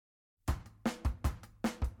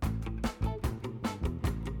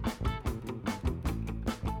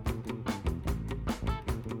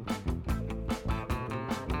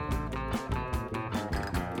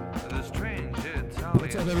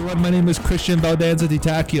What's up, everyone? My name is Christian Baldanza Di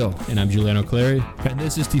Tacchio. And I'm Giuliano Clary. And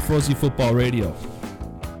this is Tifosi Football Radio.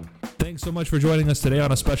 Thanks so much for joining us today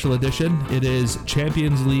on a special edition. It is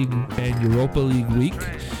Champions League and Europa League week.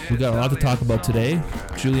 We've got a lot to talk about today.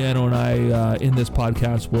 Giuliano and I, in this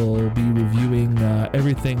podcast, will be reviewing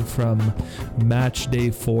everything from match day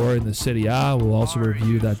 4 in the Serie A. We'll also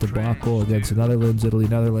review that debacle against the Netherlands,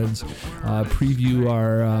 Netherlands. Preview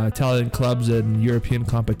our Italian clubs and European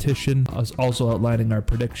competition. Also outlining our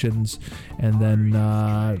predictions. And then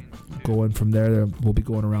going from there, we'll be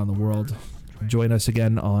going around the world. Join us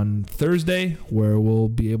again on Thursday, where we'll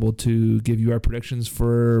be able to give you our predictions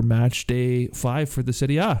for match day 5 for the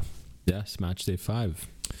Serie A. Yes, match day 5.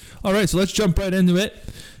 All right, so let's jump right into it.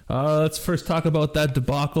 Let's first talk about that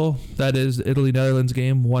debacle. That is Italy-Netherlands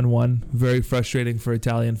game, 1-1. Very frustrating for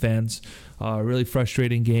Italian fans. Really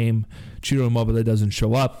frustrating game. Ciro Immobile doesn't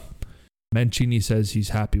show up. Mancini says he's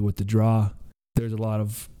happy with the draw. There's a lot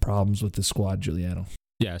of problems with the squad, Giuliano.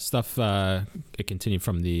 Yeah, stuff. It continued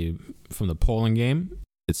from the Poland game.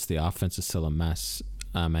 It's the offense is still a mess.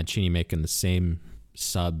 Mancini making the same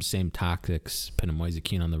subs, same tactics. Putting Moise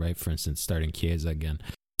Kean on the right, for instance, starting Chiesa again.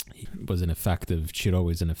 He was ineffective. Ciro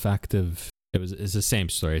was ineffective. It's the same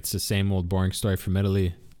story. It's the same old boring story from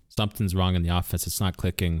Italy. Something's wrong in the offense. It's not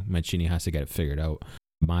clicking. Mancini has to get it figured out.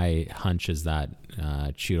 My hunch is that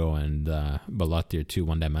Ciro and Belotti are too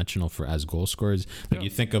one-dimensional as goal scorers. Like,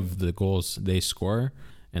 you think of the goals they score,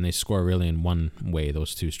 and they score really in one way,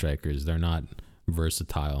 those two strikers. They're not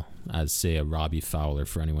versatile as, say, a Robbie Fowler.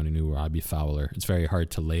 For anyone who knew Robbie Fowler, it's very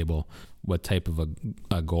hard to label what type of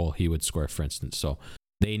a goal he would score, for instance. So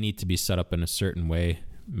they need to be set up in a certain way.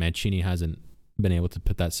 Mancini hasn't been able to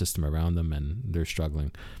put that system around them, and they're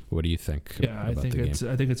struggling. What do you think? Yeah, I think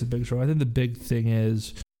it's a big show. I think the big thing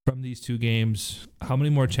is, from these two games, how many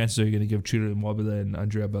more chances are you going to give Ciro Immobile and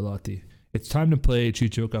Andrea Belotti? It's time to play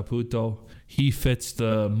Ciccio Caputo. He fits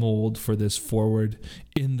the mold for this forward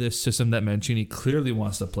in this system that Mancini clearly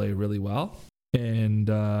wants to play really well. And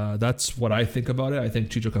that's what I think about it. I think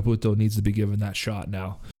Ciccio Caputo needs to be given that shot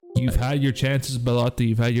now. You've had your chances, Belotti.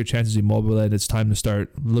 You've had your chances, Immobile, and it's time to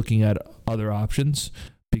start looking at other options,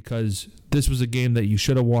 because this was a game that you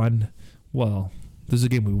should have won. Well, this is a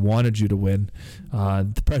game we wanted you to win.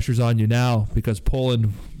 The pressure's on you now because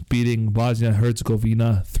Poland beating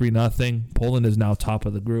Bosnia-Herzegovina 3-0. Poland is now top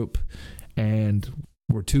of the group, and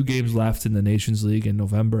we're 2 games left in the Nations League in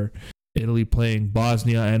November. Italy playing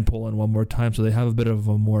Bosnia and Poland one more time, so they have a bit of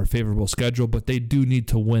a more favorable schedule, but they do need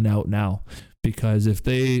to win out now, because if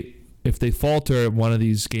they falter at one of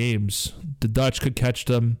these games, the Dutch could catch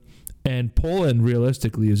them, and Poland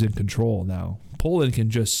realistically is in control now. Poland can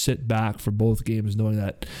just sit back for both games knowing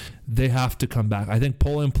that they have to come back. I think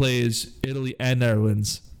Poland plays Italy and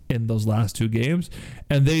Netherlands in those last 2 games,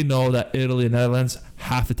 and they know that Italy and Netherlands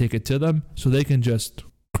have to take it to them, so they can just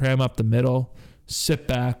cram up the middle, sit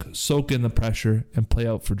back, soak in the pressure, and play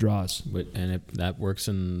out for draws. That works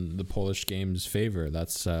in the Polish game's favor.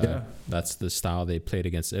 That's the style they played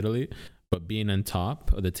against Italy. But being on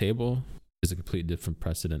top of the table is a completely different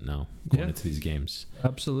precedent now going into these games.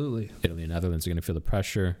 Absolutely. Italy and Netherlands are going to feel the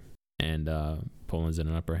pressure, and Poland's in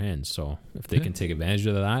an upper hand. So if they can take advantage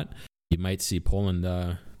of that, you might see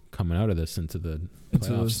Poland coming out of this into the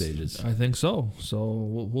playoff stages. I think so. So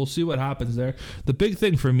we'll see what happens there. The big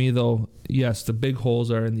thing for me, though, yes, the big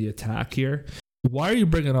holes are in the attack here. Why are you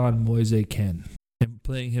bringing on Moise Kean and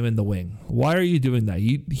playing him in the wing? Why are you doing that?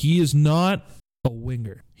 He is not a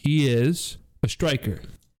winger. He is a striker.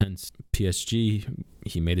 And PSG,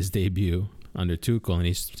 he made his debut under Tuchel, and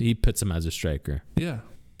he puts him as a striker. Yeah.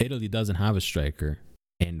 Italy doesn't have a striker,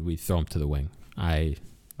 and we throw him to the wing. I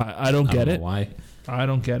don't get it. Why? I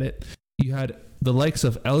don't get it. You had the likes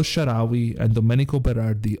of El Shaarawy and Domenico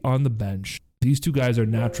Berardi on the bench. These 2 guys are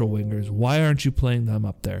natural wingers. Why aren't you playing them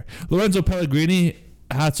up there? Lorenzo Pellegrini,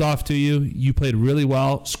 hats off to you. You played really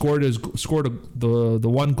well. Scored the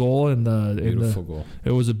one goal in the beautiful goal.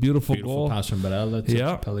 It was a beautiful goal. Pass from Barella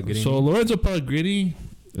to Pellegrini. So Lorenzo Pellegrini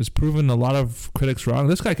has proven a lot of critics wrong.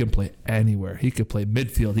 This guy can play anywhere. He could play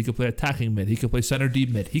midfield. He could play attacking mid. He could play center deep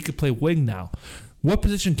mid. He could play wing now. What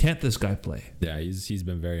position can't this guy play? Yeah, he's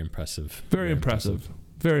been very impressive. Very impressive.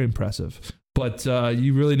 Very impressive. But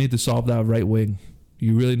you really need to solve that right wing.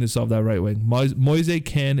 Moise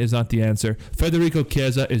Kean is not the answer. Federico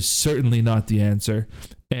Chiesa is certainly not the answer.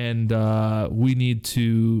 And we need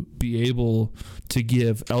to be able to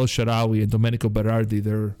give El Shaarawy and Domenico Berardi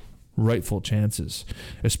their rightful chances,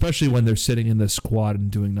 especially when they're sitting in the squad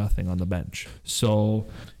and doing nothing on the bench. So,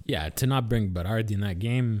 yeah, to not bring Berardi in that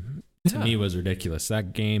game, to me was ridiculous.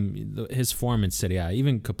 That game, his form in Serie A,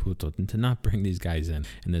 even Caputo, to not bring these guys in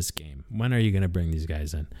this game. When are you going to bring these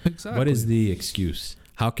guys in? Exactly. What is the excuse?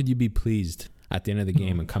 How could you be pleased at the end of the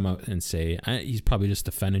game and come out and say, he's probably just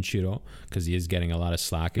defending Chiro because he is getting a lot of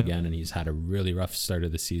slack again, and he's had a really rough start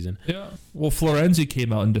of the season. Yeah. Well, Florenzi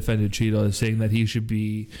came out and defended Chiro, saying that he should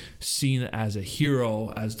be seen as a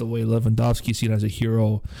hero, as the way Lewandowski is seen as a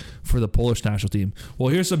hero for the Polish national team.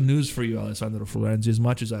 Well, here's some news for you, Alessandro Florenzi. As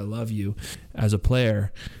much as I love you as a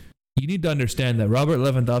player, you need to understand that Robert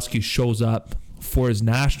Lewandowski shows up for his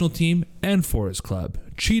national team and for his club.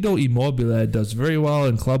 Ciro Immobile does very well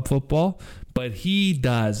in club football, but he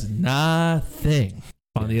does nothing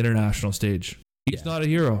on the international stage. He's not a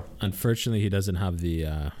hero. Unfortunately, he doesn't have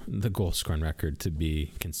the goal scoring record to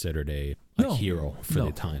be considered a hero for the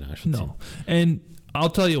Italian national team. And I'll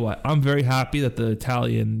tell you what, I'm very happy that the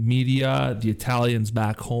Italian media, the Italians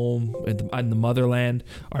back home in the motherland,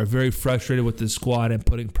 are very frustrated with this squad and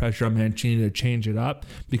putting pressure on Mancini to change it up,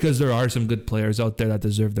 because there are some good players out there that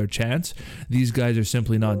deserve their chance. These guys are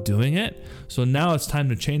simply not doing it. So now it's time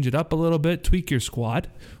to change it up a little bit, tweak your squad.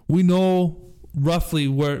 We know roughly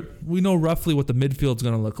what the midfield's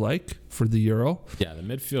going to look like for the Euro. Yeah, the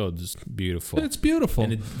midfield is beautiful. It's beautiful.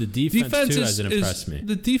 And the defense too hasn't impressed me.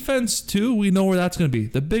 The defense too, we know where that's going to be.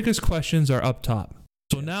 The biggest questions are up top.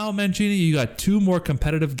 So now, Mancini, you got 2 more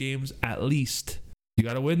competitive games at least. You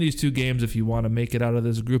got to win these 2 games if you want to make it out of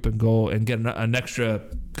this group and go and get an extra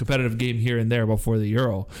competitive game here and there before the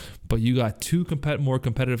Euro. But you got 2 more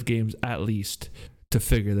competitive games at least to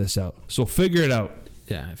figure this out. So figure it out.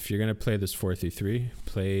 Yeah, if you're going to play this 4-3-3,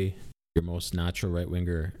 play your most natural right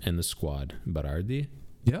winger in the squad, Berardi.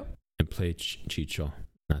 Yep. And play Chicho.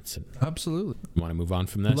 That's it. Absolutely. You want to move on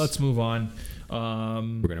from this? Let's move on.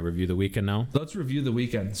 We're going to review the weekend now. Let's review the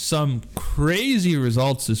weekend. Some crazy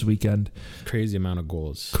results this weekend. Crazy amount of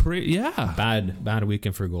goals. Yeah. Bad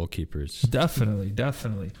weekend for goalkeepers.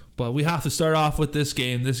 Definitely. But we have to start off with this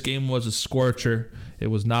game. This game was a scorcher. It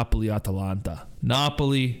was Napoli-Atalanta.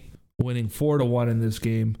 Napoli winning 4-1 in this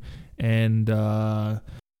game. And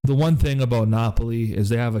the one thing about Napoli is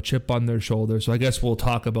they have a chip on their shoulder. So I guess we'll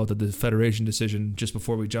talk about the federation decision just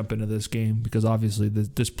before we jump into this game, because obviously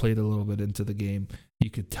this played a little bit into the game. You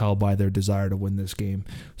could tell by their desire to win this game.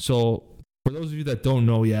 So for those of you that don't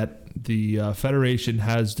know yet, the federation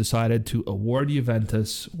has decided to award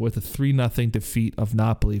Juventus with a 3-0 defeat of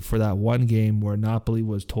Napoli for that one game where Napoli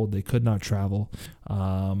was told they could not travel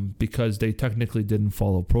because they technically didn't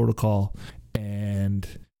follow protocol. And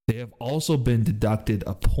they have also been deducted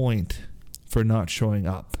a point for not showing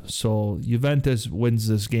up. So Juventus wins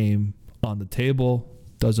this game on the table,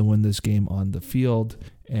 doesn't win this game on the field,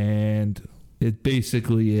 and it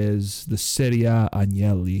basically is the Serie A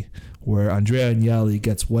Agnelli, where Andrea Agnelli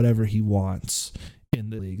gets whatever he wants in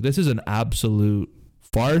the league. This is an absolute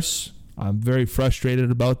farce. I'm very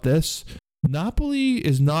frustrated about this. Napoli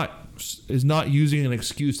is not using an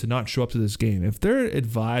excuse to not show up to this game. If they're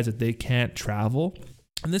advised that they can't travel,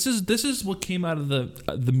 and this is what came out of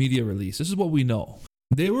the media release. This is what we know.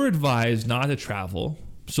 They were advised not to travel,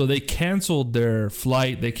 so they canceled their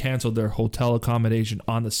flight. They canceled their hotel accommodation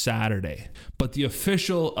on the Saturday. But the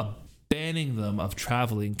official banning them of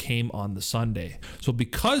traveling came on the Sunday. So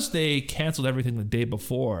because they canceled everything the day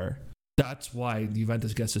before, that's why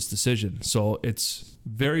Juventus gets this decision. So it's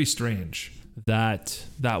very strange that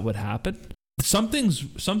would happen.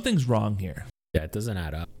 Something's wrong here. Yeah, it doesn't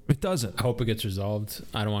add up. It doesn't. I hope it gets resolved.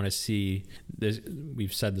 I don't want to see this.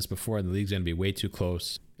 We've said this before. The league's going to be way too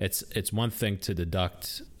close. It's one thing to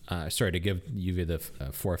deduct. To give Juve the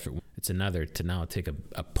forfeit. It's another to now take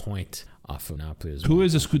a point off of Napoli as well. Who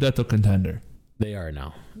is a Scudetto contender? They are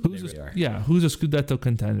now. Who's a Scudetto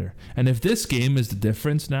contender? And if this game is the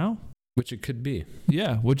difference now, which it could be.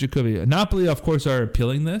 Yeah, which it could be. Napoli, of course, are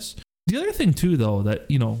appealing this. The other thing too, though, that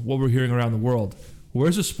what we're hearing around the world,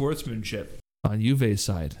 where's the sportsmanship on Juve's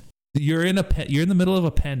side? You're in the middle of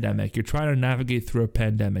a pandemic. You're trying to navigate through a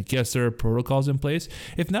pandemic. Yes, there are protocols in place.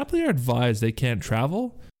 If Napoli are advised they can't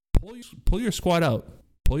travel, pull your squad out.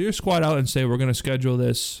 Pull your squad out and say, we're going to schedule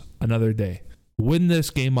this another day. Win this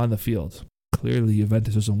game on the field. Clearly,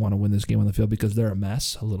 Juventus doesn't want to win this game on the field because they're a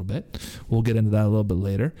mess a little bit. We'll get into that a little bit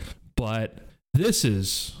later. But this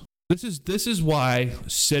is why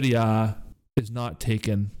Serie A is not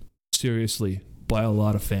taken seriously by a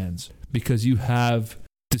lot of fans, because you have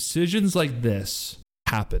decisions like this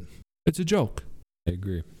happen. It's a joke. I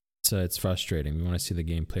agree. It's frustrating. We want to see the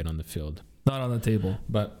game played on the field, not on the table.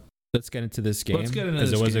 But let's get into this game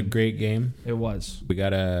because it was a great game. It was. We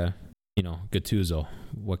got Gattuso.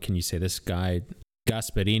 What can you say? This guy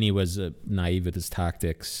Gasperini was naive with his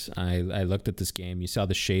tactics. I looked at this game. You saw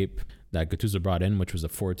the shape that Gattuso brought in, which was a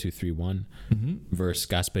 4-2-3-1, versus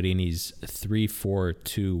Gasperini's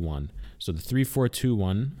 3-4-2-1. So the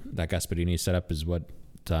 3-4-2-1 that Gasperini set up is what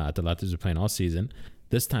Atalanta's been playing all season.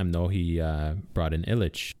 This time, though, he brought in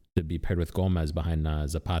Ilic to be paired with Gomez behind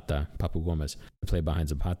Zapata, Papu Gomez, to play behind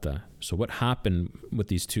Zapata. So what happened with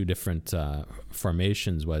these two different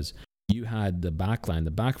formations was you had the back line,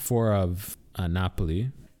 the back four of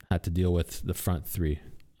Napoli had to deal with the front three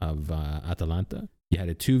of Atalanta. You had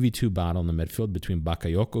a 2v2 battle in the midfield between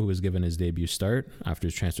Bakayoko, who was given his debut start after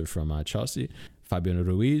his transfer from Chelsea, Fabian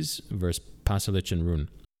Ruiz versus Pasalic and Rune.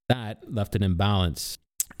 That left an imbalance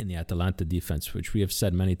in the Atalanta defense, which we have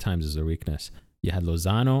said many times is their weakness. You had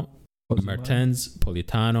Lozano, Mertens,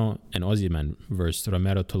 Politano, and Osimhen versus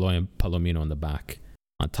Romero, Toloi, and Palomino in the back.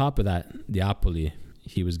 On top of that, Diapoli,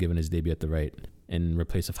 he was given his debut at the right in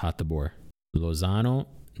replace of Hattabor. Lozano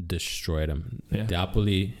destroyed him. Yeah.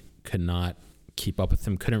 Diapoli could not keep up with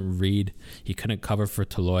him, couldn't read. He couldn't cover for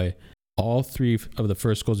Toloi. All three of the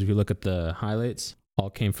first goals, if you look at the highlights, all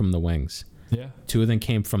came from the wings. Yeah. Two of them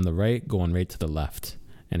came from the right, going right to the left.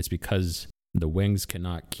 And it's because the wings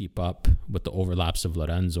cannot keep up with the overlaps of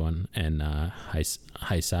Lorenzo and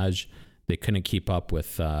Haisaj. They couldn't keep up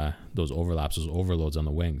with those overlaps, those overloads on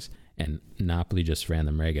the wings. And Napoli just ran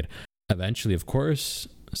them ragged. Eventually, of course,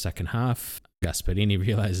 second half, Gasperini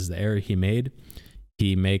realizes the error he made.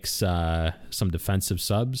 He makes some defensive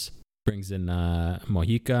subs, brings in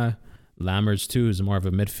Mojica, Lammers too, who's more of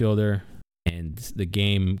a midfielder, and the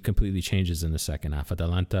game completely changes in the second half.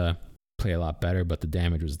 Atalanta play a lot better, but the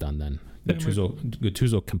damage was done then.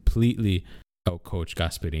 Gattuso completely outcoached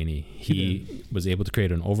Gasperini. He was able to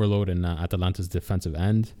create an overload in Atalanta's defensive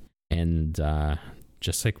end, and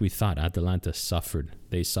just like we thought, Atalanta suffered.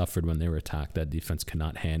 They suffered when they were attacked. That defense could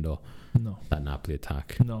not handle that Napoli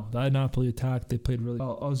attack. No, that Napoli attack, they played really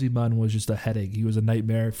well. Osimhen was just a headache. He was a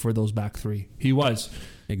nightmare for those back three. He was.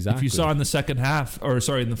 Exactly. If you saw in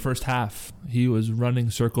the in the first half, he was running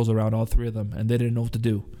circles around all three of them, and they didn't know what to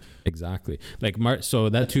do. Exactly. Like so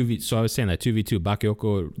that 2v. So I was saying that 2v2,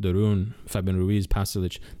 Bakayoko, Darun, Fabian Ruiz,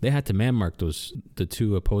 Pasalic, they had to man mark the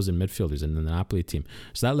two opposing midfielders in the Napoli team.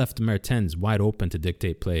 So that left Mertens wide open to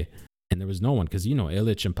dictate play, and there was no one because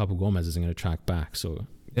Ilic and Papu Gomez isn't going to track back. So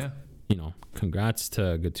yeah, congrats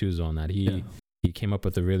to Gattuso on that. He came up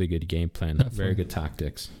with a really good game plan. Definitely. Very good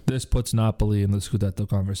tactics. This puts Napoli in the Scudetto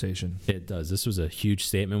conversation. It does. This was a huge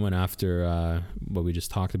statement when after what we just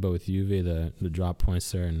talked about with Juve, the drop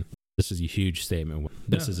points there, and this is a huge statement.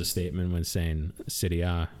 This is a statement when saying Serie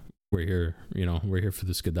A, we're here. We're here for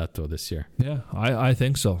the Scudetto this year. Yeah, I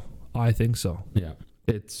think so. Yeah.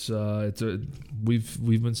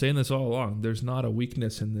 We've been saying this all along. There's not a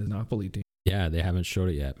weakness in the Napoli team. Yeah, they haven't showed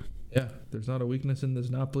it yet. Yeah, there's not a weakness in this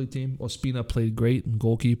Napoli team. Ospina played great in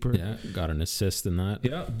goalkeeper. Yeah, got an assist in that.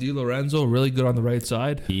 Yeah, Di Lorenzo really good on the right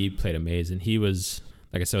side. He played amazing. He was,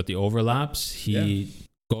 like I said, with the overlaps.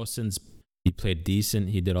 Gosens, he played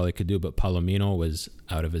decent. He did all he could do, but Palomino was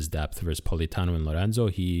out of his depth versus Politano and Lorenzo.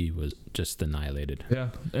 He was just annihilated.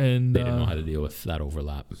 Yeah, and they didn't know how to deal with that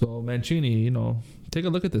overlap. So Mancini, take a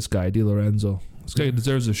look at this guy, Di Lorenzo. This guy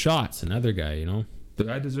deserves a shot. It's another guy, The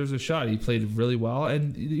guy deserves a shot. He played really well.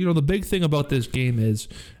 And, the big thing about this game is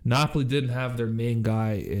Napoli didn't have their main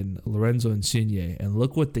guy in Lorenzo Insigne. And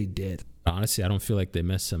look what they did. Honestly, I don't feel like they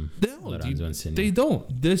miss him. Lorenzo Insigne. They don't.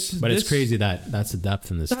 It's crazy that's the depth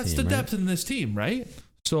in this team. That's the depth in this team, right?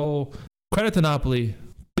 So, credit to Napoli.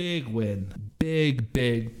 Big win.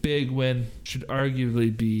 Big win. Should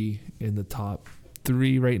arguably be in the top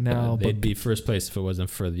 3 right now. They'd be first place if it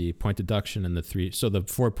wasn't for the point deduction and the 3. So the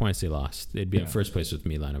 4 points they lost, they'd be in first place with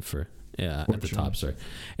Milan at the top. Sorry,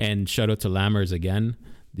 and shout out to Lammers again.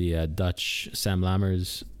 The Dutch Sam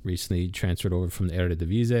Lammers recently transferred over from the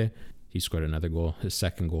Eredivisie. He scored another goal, his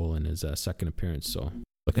second goal in his second appearance. So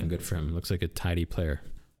looking good for him. Looks like a tidy player.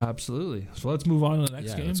 Absolutely. So let's move on to the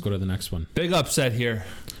next game. Let's go to the next one. Big upset here.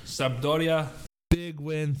 Sampdoria, big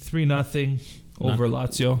win, 3-0. Over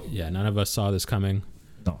Lazio. Yeah, none of us saw this coming.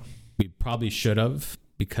 No. We probably should have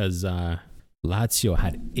because Lazio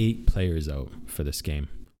had 8 players out for this game,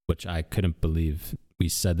 which I couldn't believe. We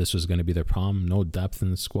said this was going to be their problem. No depth in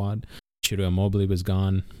the squad. Ciro Immobile was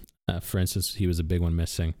gone. For instance, he was a big one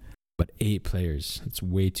missing. But 8 players. It's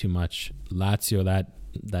way too much. Lazio,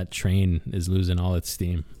 that train is losing all its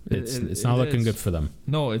steam. It's not looking good for them.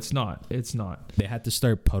 No, it's not. They had to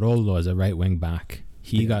start Parolo as a right wing back.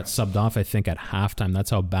 He got subbed off, I think, at halftime. That's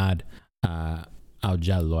how bad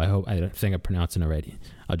Augello, I think I'm pronouncing it right.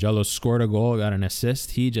 Augello scored a goal, got an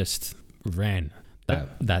assist. He just ran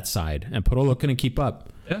that side. And Parolo couldn't keep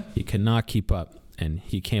up. Yeah. He could not keep up. and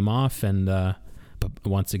he came off, and but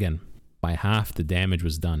once again, by half, the damage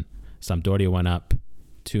was done. Sampdoria went up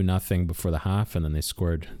 2-0 before the half, and then they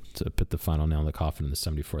scored to put the final nail in the coffin in the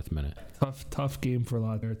 74th minute. Tough game for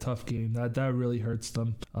Lazio. Tough game. That really hurts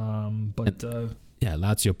them. Yeah,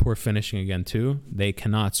 Lazio poor finishing again too. They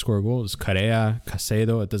cannot score goals. Correa,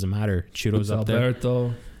 Caicedo, it doesn't matter. Chiro's up there.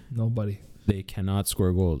 Alberto, nobody. They cannot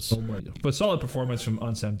score goals. Nobody. But solid performance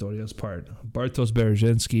on Sampdoria's part. Bartosz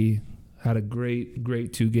Berezzinski had a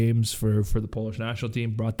great 2 games for the Polish national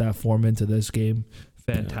team. Brought that form into this game.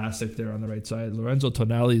 Fantastic there on the right side. Lorenzo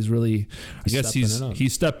Tonali is really, I guess he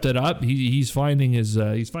stepped it up. He's finding his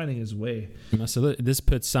way. This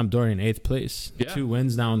puts Sampdoria in 8th place. Yeah. 2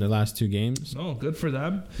 wins now in their last 2 games. Oh, good for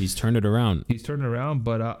them. He's turned it around.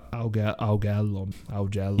 But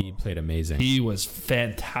Augello. He played amazing. He was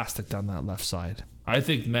fantastic down that left side. I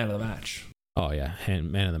think man of the match. Oh yeah,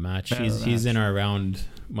 man of the match. He's in our round.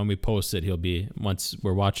 When we post it, he'll be, once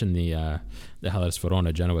we're watching the Hellas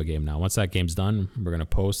Verona Genoa game now. Once that game's done, we're gonna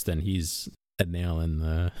post, and he's a nail in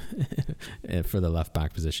the for the left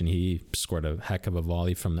back position. He scored a heck of a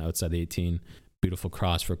volley from the outside the 18. Beautiful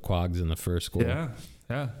cross for Quags in the first goal.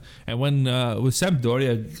 Yeah. And when with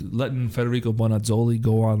Sampdoria letting Federico Bonazzoli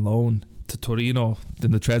go on loan to Torino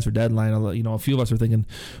in the transfer deadline, a few of us were thinking,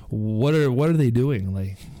 what are they doing?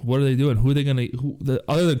 Like, what are they doing? Who are they gonna?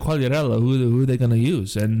 Other than Quagliarella, who are they gonna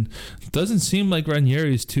use? And it doesn't seem like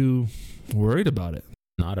Ranieri's too worried about it.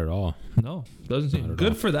 Not at all. No, doesn't seem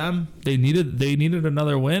good for them. They needed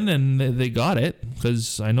another win, and they got it.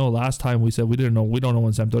 Because I know last time we said we don't know when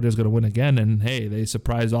Sampdoria is going to win again, and hey, they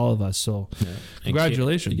surprised all of us. So,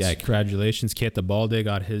 congratulations! Congratulations. Keita Balde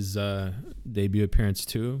got his debut appearance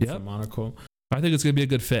too for Monaco. I think it's going to be a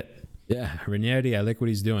good fit. Yeah, Ranieri, I like what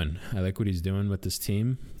he's doing. With this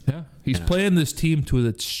team. Yeah, he's playing this team to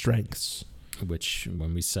its strengths. Which,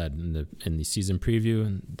 when we said in the season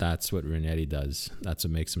preview, that's what Ranieri does. That's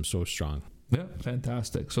what makes him so strong. Yeah,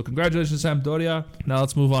 fantastic. So congratulations, Sampdoria. Now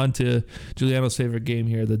let's move on to Giuliano's favorite game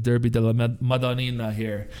here, the Derby della Madonnina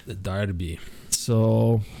here. The Derby.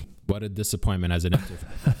 So, what a disappointment as an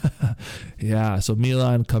Inter. Yeah, so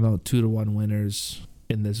Milan come out 2-1 winners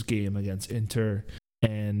in this game against Inter,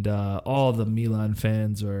 and all the Milan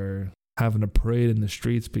fans are having a parade in the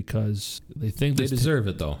streets because they think they deserve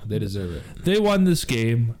it, though. They deserve it. They won this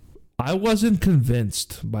game. I wasn't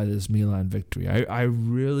convinced by this Milan victory. I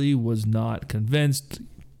really was not convinced.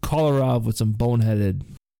 Kolarov with some boneheaded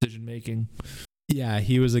decision making. Yeah,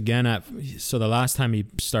 he was again so the last time he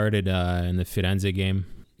started in the Firenze game,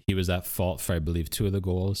 he was at fault for, I believe, 2 of the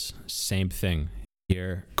goals. Same thing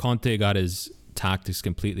here. Conte got his tactics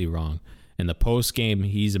completely wrong. In the post game,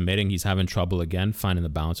 he's admitting he's having trouble again finding the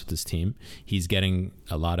balance with his team. He's getting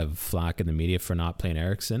a lot of flack in the media for not playing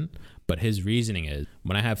Eriksen. But his reasoning is,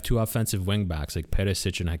 when I have 2 offensive wing backs like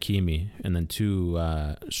Perisic and Hakimi, and then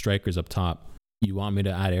 2 strikers up top, you want me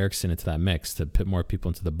to add Eriksen into that mix to put more people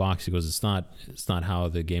into the box? He goes, it's not how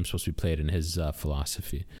the game's supposed to be played in his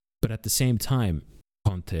philosophy. But at the same time,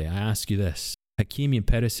 Conte, I ask you this. Hakimi and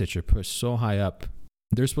Perisic are pushed so high up.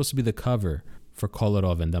 They're supposed to be the cover for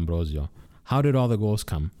Kolarov and D'Ambrosio. How did all the goals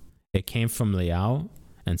come? It came from Leao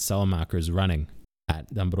and Selmakers running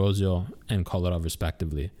at D'Ambrosio and Kolarov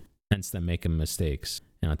respectively, hence them making mistakes.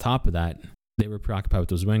 And on top of that, they were preoccupied with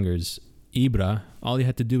those wingers. Ibra, all he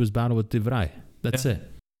had to do was battle with De Vrij. That's it.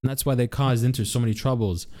 And that's why they caused Inter so many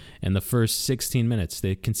troubles in the first 16 minutes.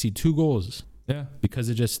 They concede 2 goals. Yeah. Because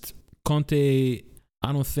it just, Conte,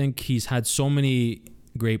 I don't think he's had so many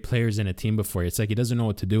great players in a team before. It's like he doesn't know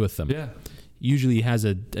what to do with them. Yeah. Usually he has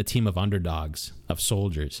a team of underdogs, of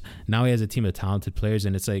soldiers. Now he has a team of talented players,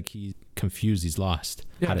 and it's like he's confused. He's lost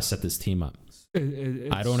how to set this team up.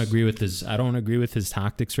 I don't agree with his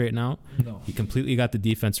tactics right now. No. He completely got the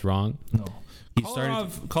defense wrong. No.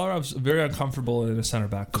 Kolarov's very uncomfortable in a center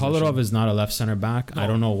back position. Kolarov is not a left center back. No. I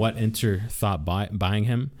don't know what Inter thought buying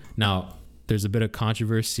him. Now, there's a bit of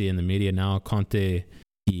controversy in the media now. Conte,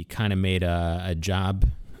 he kind of made a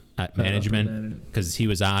jab at management because he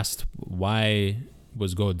was asked, why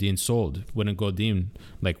was Godin sold? Wouldn't Godin,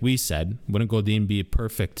 like we said, be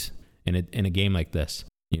perfect in a game like this?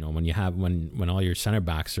 You know, when all your center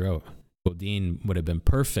backs are out, Godin would have been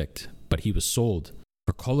perfect, but he was sold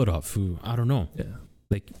for Kolarov, who, I don't know. Yeah.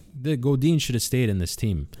 Like, the Godin should have stayed in this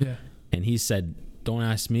team. Yeah. And he said, don't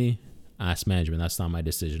ask me, ask management. That's not my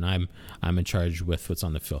decision. I'm in charge with what's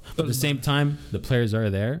on the field. But at the same time, the players are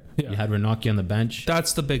there. Yeah. You had Ranocchia on the bench.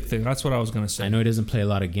 That's the big thing. That's what I was going to say. I know he doesn't play a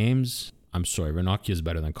lot of games. I'm sorry, Ranocchia is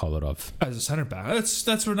better than Kolarov. As a center back. That's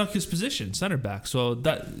Ranocchia's position, center back. So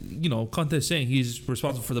that, Conte is saying he's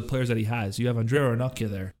responsible for the players that he has. You have Andrea Ranocchia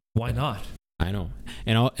there. Why not? I know.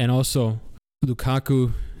 And also,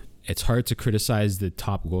 Lukaku, it's hard to criticize the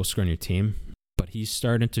top goal scorer on your team, but he's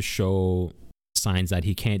starting to show signs that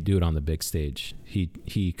he can't do it on the big stage.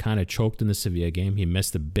 He kind of choked in the Sevilla game. He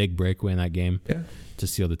missed a big breakaway in that game to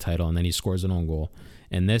seal the title, and then he scores an own goal.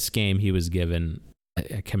 In this game, he was given,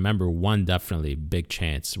 I can remember one definitely big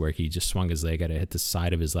chance where he just swung his leg at it, hit the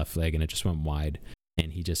side of his left leg, and it just went wide,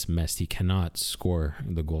 and he just missed. He cannot score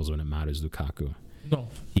the goals when it matters, Lukaku. No.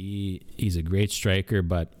 He's a great striker,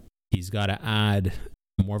 but he's got to add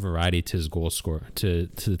more variety to his goal score, to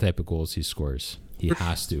the type of goals he scores. He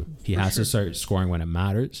has to start scoring when it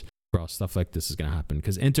matters, or else stuff like this is going to happen.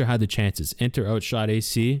 Because Inter had the chances. Inter outshot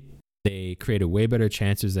AC. They created way better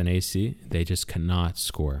chances than AC. They just cannot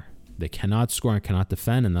score. They cannot score and cannot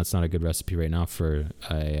defend, and that's not a good recipe right now for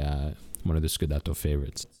one of the Scudetto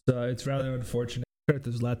favorites. It's rather unfortunate.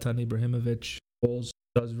 There's Zlatan Ibrahimovic goals.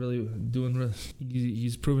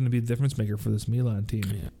 He's proven to be the difference maker for this Milan team.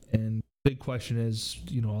 Yeah. And big question is,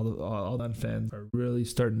 all the fans are really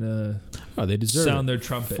starting to they deserve sound their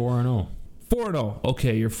trumpet. 4-0. 4-0.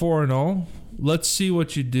 Okay, you're 4-0. Let's see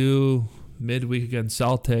what you do midweek against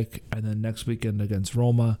Celtic, and then next weekend against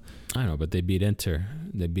Roma. I know, but they beat Inter.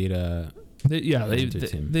 They beat Inter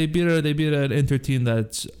team. They beat an Inter team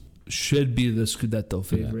that should be the Scudetto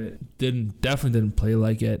favorite. Yeah. Definitely didn't play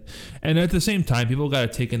like it. And at the same time, people got to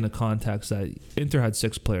take into context that Inter had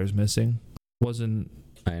 6 players missing.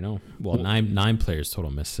 I know. Well, nine players total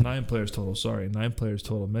missing. 9 players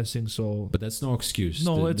total missing. So, but that's no excuse.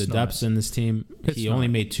 No, the depths in this team. He only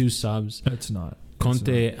made 2 subs. It's not.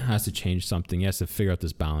 Conte has to change something. He has to figure out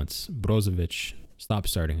this balance. Brozovic, stop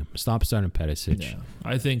starting him. Stop starting Perisic.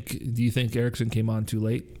 Yeah. Do you think Eriksen came on too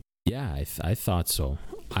late? Yeah, I thought so.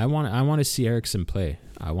 I want to see Eriksen play.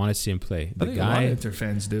 I want to see him play. I think a lot of Inter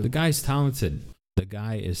fans do. The guy's talented.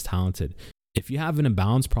 If you have an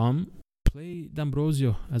imbalance problem, play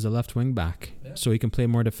D'Ambrosio as a left wing back so he can play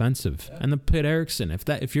more defensive. Yeah. And then put Eriksen.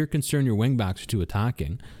 If you're concerned your wing backs are too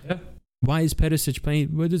attacking, why is Perisic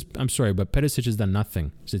playing? I'm sorry, but Perisic has done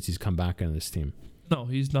nothing since he's come back into this team. No,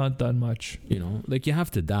 he's not done much. You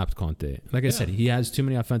have to adapt, Conte. Like I said, he has too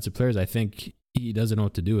many offensive players. I think he doesn't know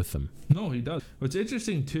what to do with them. No, he does. What's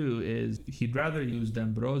interesting too is he'd rather use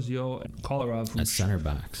D'Ambrosio and Kolarov as center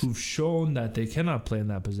backs, who've shown that they cannot play in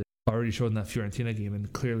that position. Already showed in that Fiorentina game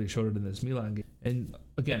and clearly showed it in this Milan game. And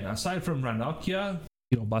again, aside from Ranocchia,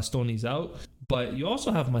 Bastoni's out, but you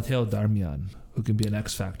also have Matteo Darmian, who can be an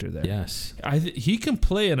X factor there. Yes, he can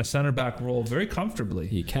play in a center back role very comfortably.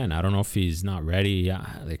 He can. I don't know if he's not ready. Yeah,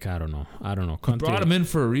 I don't know. Conte brought him in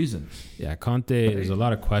for a reason. Yeah, Conte. Right. There's a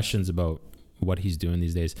lot of questions about what he's doing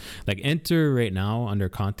these days. Like Inter right now under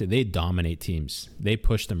Conte, they dominate teams. They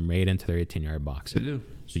push them right into their 18-yard box. They do.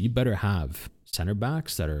 So you better have center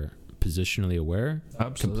backs that are positionally aware,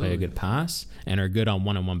 can play a good pass, and are good on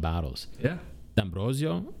one-on-one battles. Yeah.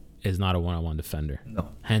 D'Ambrosio is not a one-on-one defender. No.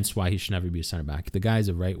 Hence why he should never be a center back. The guy's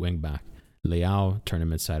a right wing back. Leao, turn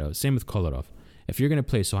him inside out. Same with Kolarov. If you're going to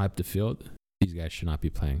play so high up the field, these guys should not be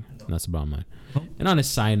playing. No. And that's the bottom line. No. And on a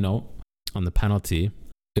side note, on the penalty,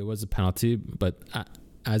 it was a penalty, but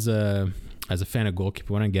as a fan of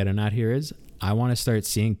goalkeeper, what I'm getting at here is I want to start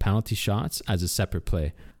seeing penalty shots as a separate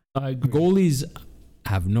play. I agree. Goalies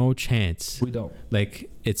have no chance. We don't. I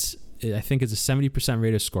think it's a 70%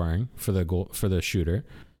 rate of scoring for the shooter.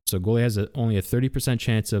 So goalie has only a 30%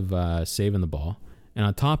 chance of saving the ball. And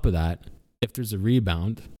on top of that, if there's a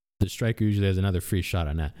rebound, the striker usually has another free shot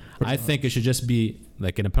on net. I think it should just be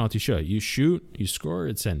like in a penalty shot. You shoot, you score,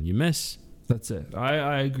 it's in. You miss. That's it.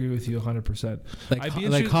 I agree with you 100%.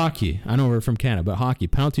 Like hockey. I know we're from Canada, but hocky,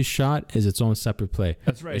 penalty shot is its own separate play.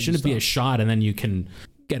 That's right. It shouldn't be a shot and then you can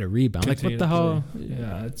get a rebound. Continue like what the hell?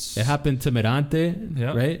 Yeah, it happened to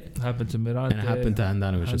Mirante, right? It happened to Mirante. And it happened to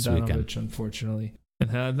Handanovic this weekend. Unfortunately. And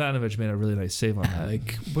Handanovic made a really nice save on that.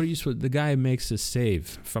 What are you supposed? The guy makes a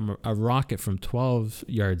save from a rocket from 12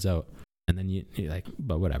 yards out, and then you're like,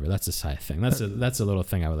 but whatever. That's a side thing. That's a little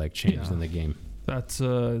thing I would like changed in the game.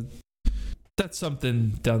 That's something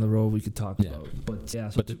down the road we could talk about. But yeah.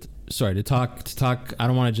 To talk. I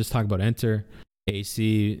don't want to just talk about Inter.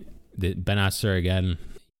 AC, Benacer again.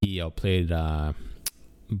 He outplayed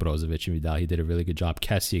Brozovic and Vidal. He did a really good job.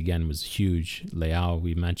 Kessie again was huge. Leao,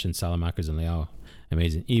 we mentioned Salamakers and Leao.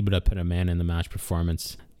 Amazing. Ibra put a man in the match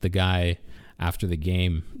performance. The guy after the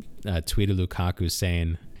game tweeted Lukaku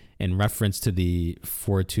saying, in reference to the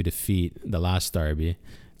 4-2 defeat, the last derby,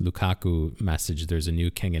 Lukaku messaged, "There's a new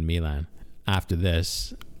king in Milan." After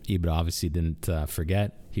this, Ibra obviously didn't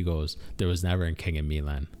forget. He goes, "There was never a king in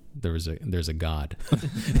Milan. There's a god."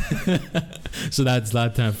 So that's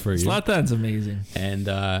Zlatan for you. Zlatan's amazing. And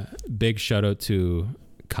big shout out to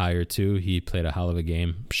Kyer too. He played a hell of a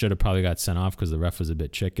game. Should have probably got sent off because the ref was a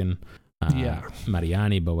bit chicken.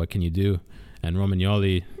 Mariani, but what can you do? And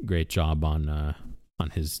Romagnoli, great job on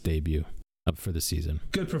his debut up for the season.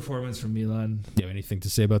 Good performance from Milan. Do you have anything to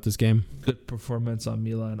say about this game? Good performance on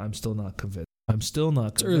Milan. I'm still not convinced.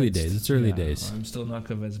 It's early days. I'm still not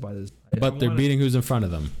convinced by this. But they're beating who's in front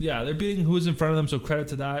of them. Yeah, they're beating who's in front of them, so credit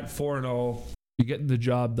to that. 4-0. You're getting the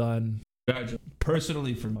job done.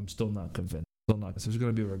 Personally, I'm still not convinced. There's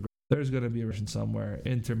going to be a regret. There's going to be a regret somewhere.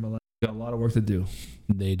 Inter Milan got a lot of work to do.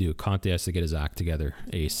 They do. Conte has to get his act together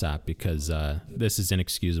ASAP because this is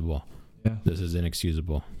inexcusable. Yeah. This is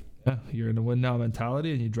inexcusable. Yeah, you're in a win now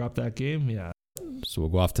mentality and you drop that game. Yeah. So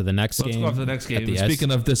we'll go off to the next game. Let's go off to the next game.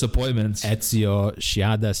 Speaking of disappointments, Ezio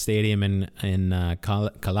Sciadda Stadium in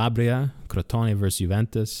Calabria, Crotone versus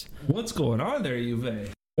Juventus. What's going on there,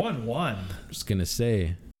 Juve? 1-1. Just gonna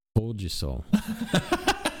say, told you so.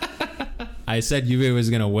 I said Juve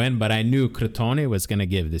was gonna win, but I knew Crotone was gonna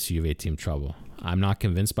give this Juve team trouble. I'm not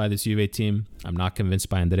convinced by this Juve team. I'm not convinced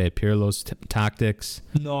by Andrea Pirlo's tactics.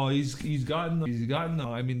 No, he's gotten.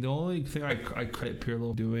 I mean, the only thing I credit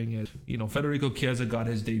Pirlo doing is, Federico Chiesa got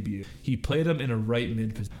his debut. He played him in a right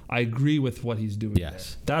mid position. I agree with what he's doing.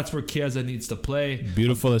 Yes, there. That's where Chiesa needs to play.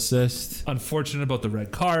 Beautiful assist. Unfortunate about the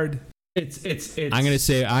red card. It's.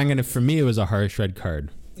 For me, it was a harsh red card.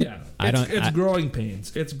 Yeah, it's growing pains.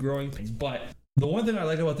 But the one thing I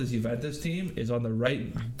like about this Juventus team is on the right,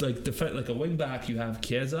 like a wing back, you have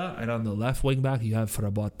Chiesa, and on the left wing back, you have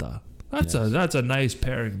Frabotta. That's a nice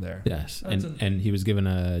pairing there. Yes, and he was given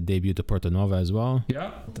a debut to Portanova as well.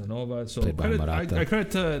 Yeah, Portanova. So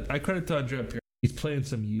I credit to Andrea Pirlo. He's playing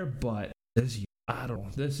some year, but I don't know.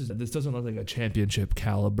 This doesn't look like a championship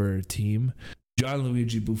caliber team.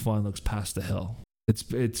 Gianluigi Buffon looks past the hill.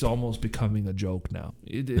 It's almost becoming a joke now.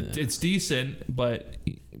 It's decent, but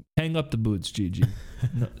hang up the boots, Gigi.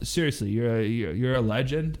 No, seriously, you're a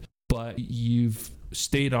legend, but you've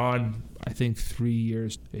stayed on, I think, 3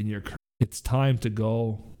 years in your career. It's time to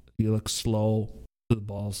go. You look slow to the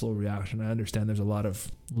ball, slow reaction. I understand there's a lot of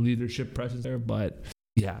leadership presence there, but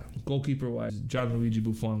yeah, goalkeeper wise, Gianluigi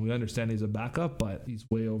Buffon, we understand he's a backup, but he's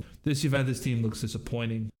way over. This Juventus team looks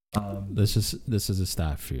disappointing. This is a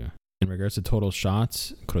stat for you. In regards to total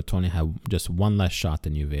shots, Crotone had just one less shot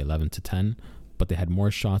than Juve, 11-10, but they had more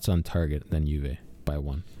shots on target than Juve by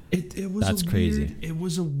one. That's crazy. It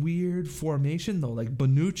was a weird formation though. Like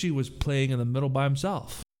Bonucci was playing in the middle by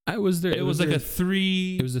himself. I was there. It was like a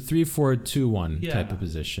 3-4-2-1 type of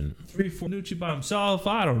position. 3-4 Bonucci by himself.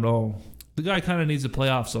 I don't know. The guy kind of needs to play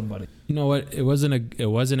off somebody. You know what? It wasn't a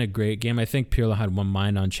great game. I think Pirlo had one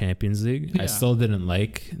mind on Champions League. Yeah. I still didn't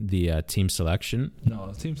like the team selection. No,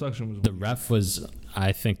 the team selection was.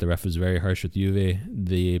 I think the ref was very harsh with Juve.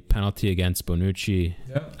 The penalty against Bonucci,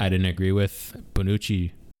 I didn't agree with.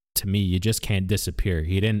 Bonucci, to me, you just can't disappear.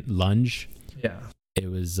 He didn't lunge. Yeah. It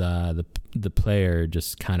was the player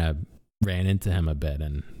just kind of ran into him a bit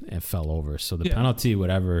and fell over. So the penalty,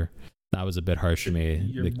 whatever. That was a bit harsh for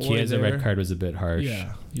me. The Chiesa red card was a bit harsh.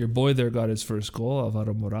 Yeah. Your boy there got his first goal,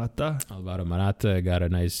 Alvaro Morata. Got a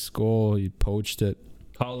nice goal. He poached it.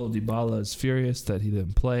 Paulo Dybala is furious that he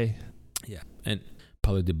didn't play. Yeah. And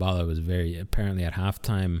Paulo Dybala was apparently at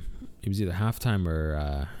halftime. It was either halftime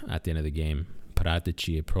or at the end of the game.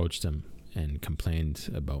 Paratici approached him and complained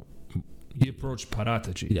about... He approached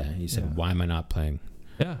Paratici. Yeah. He said, why am I not playing?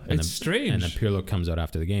 Yeah, it's strange. And then Pirlo comes out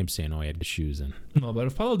after the game saying, he had good shoes in. No, but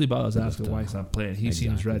if Paulo Dybala is asking why he's not playing, he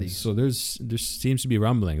seems ready. So there seems to be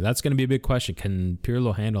rumbling. That's going to be a big question. Can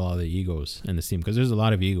Pirlo handle all the egos in this team? Because there's a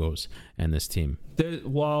lot of egos in this team.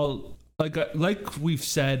 Like we've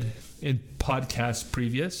said in podcasts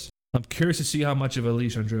previous, I'm curious to see how much of a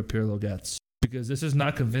leash Andrea Pirlo gets. Because this is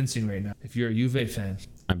not convincing right now, if you're a Juve fan.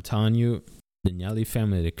 I'm telling you, the Agnelli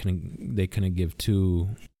family, they couldn't give two...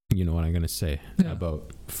 You know what I'm going to say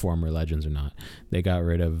about former legends or not. They got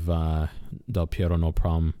rid of Del Piero, no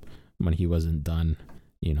problem, when he wasn't done,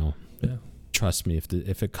 Yeah. Trust me,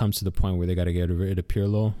 if it comes to the point where they got to get rid of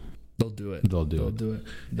Pirlo, they'll do it. They'll do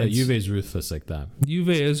it. Juve is ruthless like that. Juve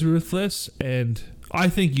is ruthless, and I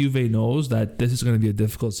think Juve knows that this is going to be a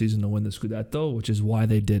difficult season to win the Scudetto, which is why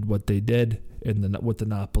they did what they did with the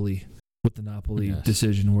Napoli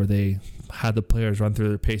decision, where they had the players run through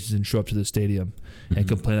their paces and show up to the stadium and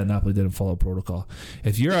complain that Napoli didn't follow protocol.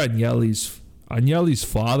 If you're Agnelli's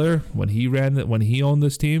father, when he owned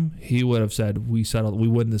this team, he would have said, we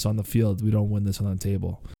win this on the field, we don't win this on the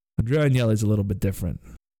table. Andrea Agnelli's a little bit different.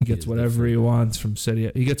 He gets whatever he wants from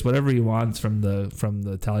Serie. He gets whatever he wants from the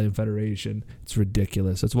Italian Federation. It's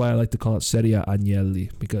ridiculous. That's why I like to call it Serie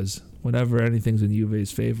Agnelli, because whenever anything's in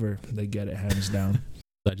Juve's favor, they get it hands down.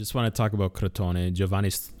 I just want to talk about Crotone. Giovanni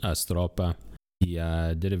Stroppa, he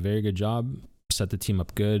did a very good job, set the team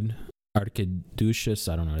up good.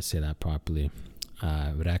 Arkedushis, I don't know how to say that properly.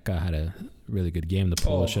 Reka had a really good game, the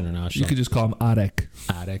Polish international. You could just call him Arek.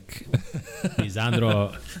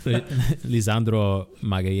 Lisandro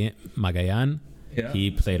Magayan, Yeah.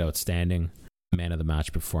 he played outstanding. Man of the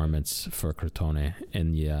match performance for Crotone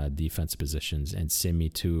in the defense positions. And Simi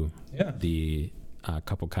too, Yeah. the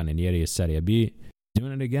Capocannonieri Serie B,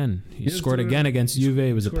 doing it again. He He is scored doing again it. against Juve.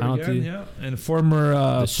 It was a Scored penalty. again, yeah. And former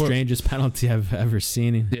The strangest penalty I've ever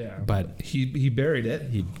seen. yeah, but he buried it.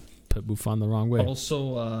 he put Buffon the wrong way.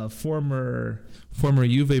 Also, former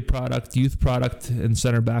Juve product, youth product, and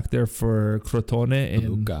center back there for Crotone and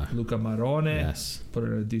Luca Marone. Yes. Put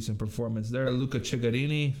in a decent performance there. Luca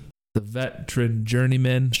Cigarini, the veteran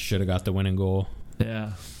journeyman. Should have got the winning goal.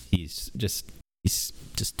 Yeah. He's just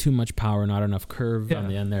too much power, not enough curve on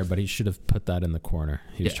the end there, but he should have put that in the corner.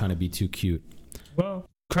 He was trying to be too cute. Well,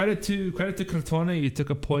 credit to Crotone. You took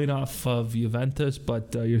a point off of Juventus,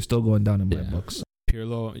 but you're still going down in my books.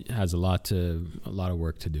 Pirlo has a lot of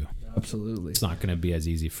work to do. Absolutely. It's not going to be as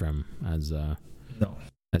easy for him as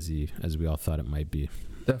we all thought it might be.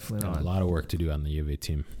 Definitely not. A lot of work to do on the Juve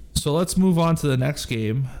team. So let's move on to the next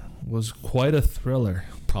game. Was quite a thriller.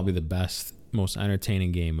 Probably the best, most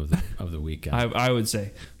entertaining game of the weekend. I would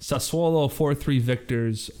say Sassuolo 4-3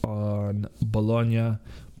 victors on Bologna.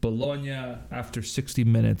 Bologna after 60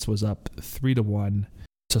 minutes was up 3-1.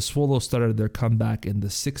 Sassuolo started their comeback in the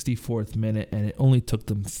 64th minute, and it only took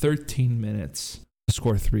them 13 minutes to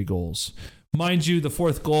score 3 goals. Mind you, the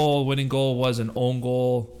fourth winning goal, was an own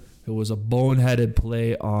goal. It was a boneheaded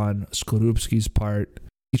play on Skorupski's part.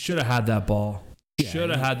 He should have had that ball.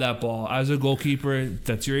 Should have had that ball. As a goalkeeper,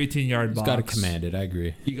 that's your 18-yard box. He's got to command it. I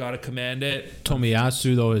agree. You got to command it.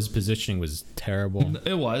 Tomiyasu, though, his positioning was terrible.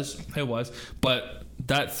 It was. But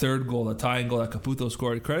that third goal, the tying goal that Caputo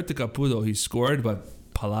scored, credit to Caputo, he scored, but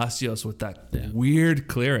Palacios with that weird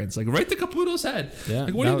clearance, like right to Caputo's head. Yeah.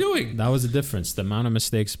 Like, what are you doing? That was the difference. The amount of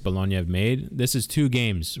mistakes Bologna have made. This is 2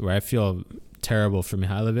 games where I feel terrible for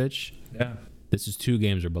Mihailovic. Yeah. This is 2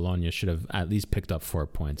 games where Bologna should have at least picked up 4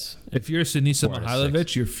 points. If you're Sinisa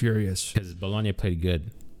Mihailovic, you're furious. Because Bologna played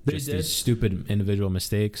good. They Just did. these stupid individual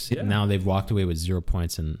mistakes. Yeah. Now they've walked away with 0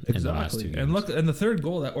 points in the last 2 games. And look, and the third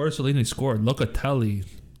goal that Orsolini scored, Locatelli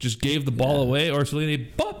just gave the ball away.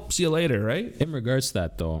 Orsolini, bop, see you later, right? In regards to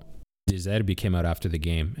that, though, De Zerbi came out after the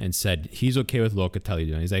game and said he's okay with Locatelli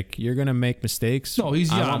doing it. He's like, you're going to make mistakes. No, he's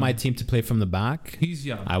young. I want my team to play from the back. He's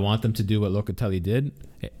young. I want them to do what Locatelli did.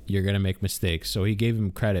 You're going to make mistakes. So he gave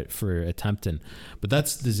him credit for attempting. But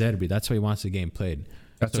that's De Zerbi. That's how he wants the game played.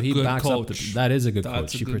 That's so a he good backs coach. up. That is a good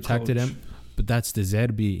That's coach. a He good protected coach. him. But that's De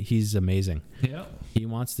Zerbi. He's amazing. Yeah. He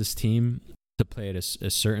wants this team to play at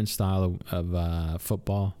a certain style of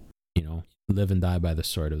football. You know, live and die by the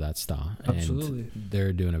sword of that style. Absolutely. And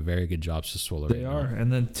they're doing a very good job, Sassuolo. They are.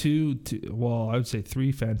 And then I would say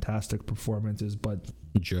 3 fantastic performances, but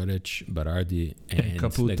Juric, Berardi, and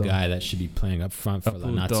Caputo. the guy that should be playing up front for La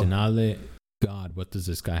Caputo. Nazionale. God, what does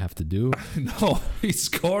this guy have to do? no, he's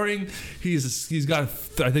scoring. He's got,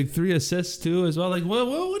 I think, 3 assists too as well. Like, what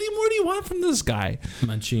more do you want from this guy?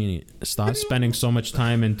 Mancini, stop spending so much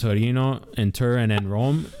time in Torino, in Turin, and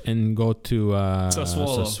Rome, and go to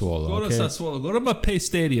Sassuolo. Go to Sassuolo. Go to Mapei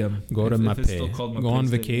Stadium. Go to if it's still Mapei. called Go on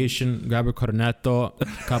Stadium. vacation, grab a cornetto,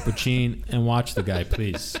 cappuccino, and watch the guy,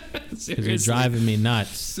 please. Because you're driving me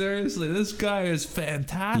nuts. Seriously, this guy is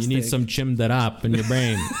fantastic. You need some chimdarap in your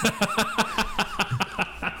brain.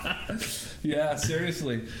 Yeah,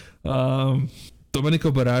 seriously.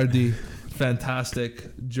 Domenico Berardi,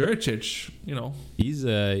 fantastic. Juricic,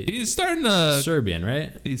 he's starting to. Serbian,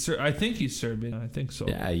 right? I think he's Serbian. I think so.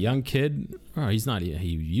 Yeah, a young kid. Oh, he's not. He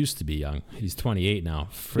used to be young. He's 28 now.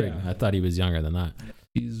 Frig, I thought he was younger than that.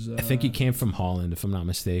 I think he came from Holland, if I'm not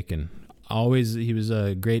mistaken. He was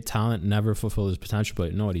a great talent, never fulfilled his potential,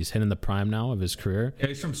 but you know what? He's hitting the prime now of his career. Yeah,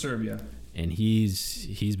 he's from Serbia. And he's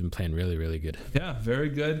been playing really, really good. Yeah, very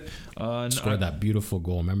good. Scored that beautiful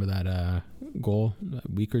goal. Remember that goal a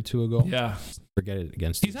week or 2 ago? Yeah. Forget it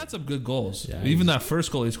against. He's had some good goals. Yeah, even that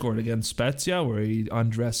first goal he scored against Spezia, where he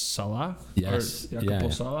undressed Salah. Yes.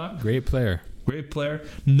 Salah. Great player. Great player.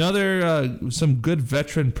 Another some good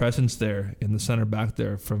veteran presence there in the center back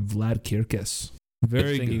there from Vlad Kirkis.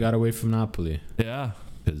 Very good. He got away from Napoli. Yeah.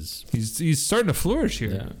 Because he's starting to flourish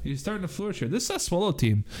here. Yeah. He's starting to flourish here. This Sassuolo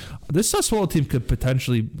team could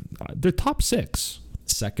potentially they're top 6.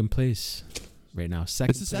 Second place right now.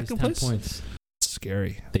 Second This is place, second 10 place? points.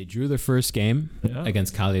 Scary. They drew their first game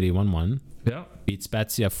against Cagliari 1-1. Yeah. Beat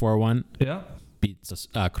Spezia 4-1. Yeah. Beat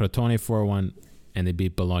Crotone 4-1. and they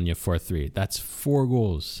beat Bologna 4-3. That's 4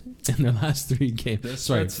 goals in their last 3 games.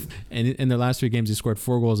 And in their last 3 games, they scored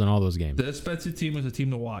 4 goals in all those games. This Spezia team is a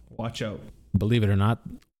team to watch. Watch out. Believe it or not,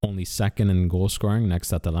 only second in goal scoring next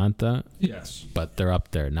to Atalanta. Yes. But they're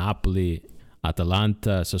up there. Napoli,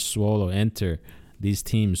 Atalanta, Sassuolo, Inter. These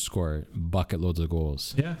teams score bucket loads of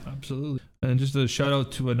goals. Yeah, absolutely. And just a shout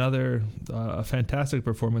out to another a fantastic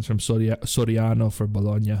performance from Soriano for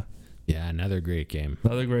Bologna. Yeah, another great game.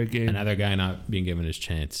 Another great game. Another guy not being given his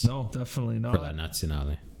chance. No, definitely not. For La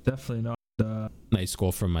Nazionale. Definitely not. Nice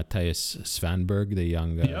goal from Matthias Svanberg, the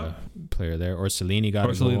young player there. Orsolini got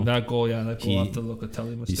a goal. That goal, that goal off the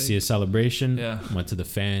Locatelli mistake. You see a celebration. Yeah. Went to the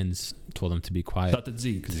fans, told them to be quiet. Because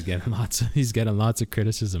he's getting lots of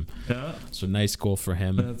criticism. Yeah. So nice goal for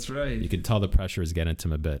him. That's right. You can tell the pressure is getting to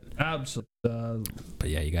him a bit. Absolutely. But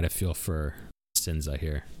yeah, you got to feel for Sinza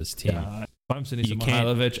here. This team. Yeah. If I'm Sinisa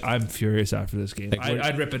Mihailovic, I'm furious after this game.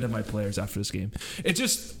 I'd rip into my players after this game.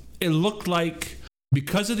 It looked like,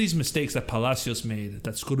 because of these mistakes that Palacios made,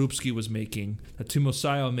 that Skorupski was making, that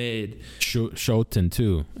Timosayo made. Schoten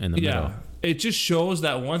too in the middle. It just shows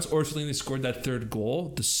that once Orsolini scored that 3rd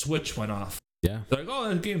goal, the switch went off. Yeah. They're like,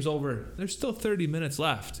 the game's over. There's still 30 minutes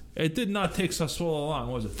left. It did not take Sassuolo long.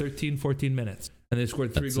 What was it, 13, 14 minutes? And they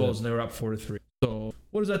scored 3 goals and they were up 4-3. So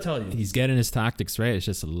what does that tell you? He's getting his tactics right. It's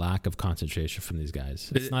just a lack of concentration from these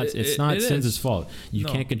guys. It's not Sinza's fault. You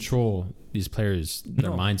can't control these players. Their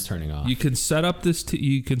minds turning off. You can set up this.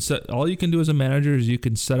 All you can do as a manager is you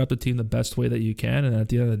can set up the team the best way that you can, and at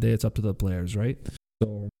the end of the day, it's up to the players, right?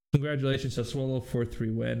 So congratulations, Sassuolo,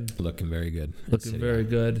 4-3 win. Looking very good. Looking very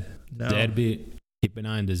good. Now, Zerbi, keep an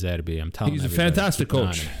eye on De Zerbi. I'm telling you, he's a fantastic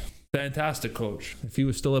coach. Fantastic coach. If he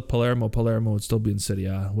was still at Palermo would still be in Serie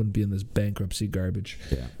A. Wouldn't be in this bankruptcy garbage.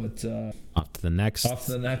 Yeah. But off to the next.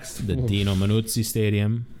 The Dino Manuzzi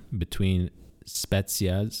Stadium between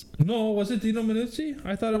Spezia's. No, was it Dino Manuzzi?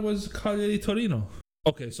 I thought it was Cagliari Torino.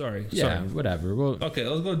 Okay, sorry. Whatever. Let's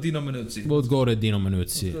go to Dino Manuzzi. We'll go to Dino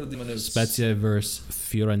Manuzzi. Spezia versus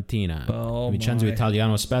Fiorentina. Vincenzo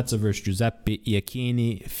Italiano Spezia versus Giuseppe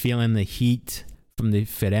Iachini. Feeling the heat from the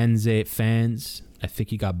Firenze fans. I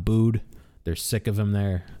think he got booed. They're sick of him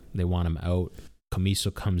there. They want him out.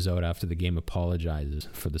 Commisso comes out after the game, apologizes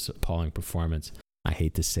for this appalling performance. I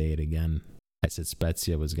hate to say it again. I said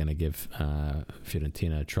Spezia was going to give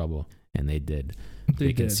Fiorentina trouble, and they did.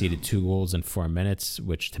 They conceded 2 goals in 4 minutes,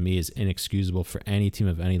 which to me is inexcusable for any team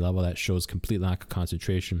of any level. That shows complete lack of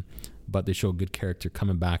concentration. But they show good character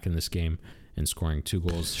coming back in this game and scoring 2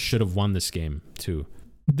 goals. Should have won this game, too.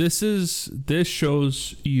 This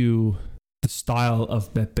shows you the style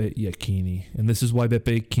of Beppe Iachini, and this is why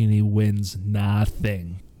Beppe Iachini wins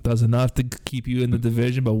nothing. Does enough to keep you in the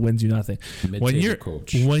division, but wins you nothing. When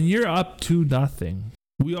you're up 2-0,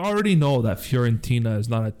 we already know that Fiorentina is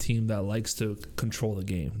not a team that likes to control the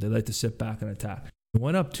game. They like to sit back and attack. They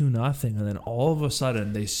went up 2-0, and then all of a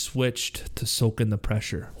sudden they switched to soak in the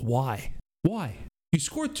pressure. Why? You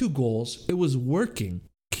scored 2 goals. It was working.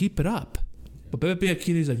 Keep it up. But Beppe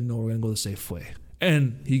Iachini's like, no, we're gonna go the safe way.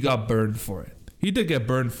 And he got burned for it. He did get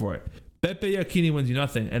burned for it. Beppe Iachini wins you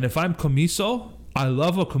nothing. And if I'm Commisso, I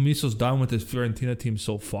love what Commisso's done with his Fiorentina team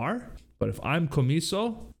so far. But if I'm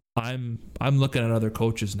Commisso, I'm looking at other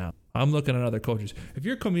coaches now. If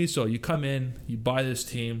you're Commisso, you come in, you buy this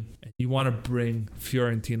team, and you want to bring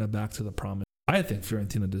Fiorentina back to the promise. I think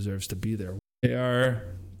Fiorentina deserves to be there. They are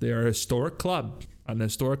a historic club.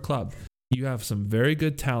 You have some very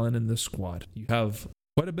good talent in this squad. You have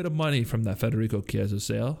quite a bit of money from that Federico Chiesa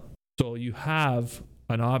sale. So you have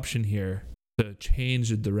an option here to change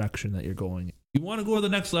the direction that you're going in. You want to go to the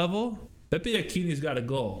next level? Beppe Iachini's got to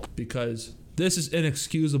go, because this is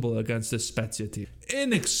inexcusable against this Spezia team.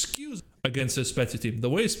 The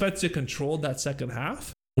way Spezia controlled that second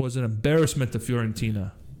half was an embarrassment to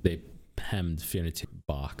Fiorentina. They hemmed Fiorentina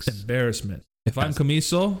box. Embarrassment. If I'm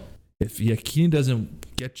Commisso, if Iachini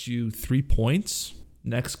doesn't get you 3 points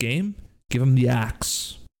next game, give him the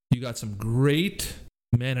axe. You got some great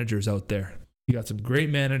managers out there. You got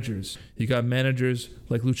managers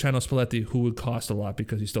like Luciano Spalletti, who would cost a lot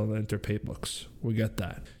because he's still in the Inter pay books. We get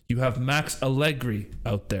that. You have Max Allegri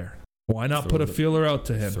out there. Why not put a feeler out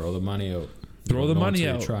to him? Throw the money out. Throw the money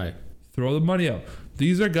out.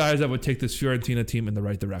 These are guys that would take this Fiorentina team in the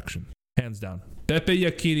right direction. Hands down. Beppe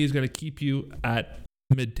Iachini is going to keep you at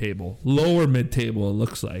mid-table. Lower mid-table, it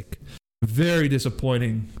looks like. Very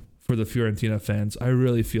disappointing for the Fiorentina fans. I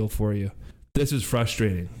really feel for you. This is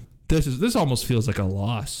frustrating. This almost feels like a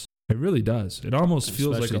loss. It really does. It almost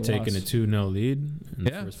feels like a loss. Especially taking a 2-0 lead in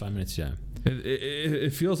the first 5 minutes, yeah.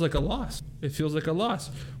 It feels like a loss.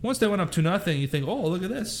 Once they went up 2-0, you think, oh, look at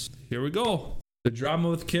this. Here we go. The drama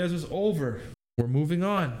with Chiesa is over. We're moving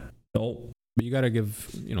on. Nope. But you got to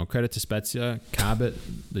give credit to Spezia. Cabot,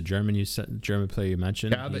 the German player you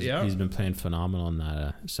mentioned. Cabot, he's been playing phenomenal in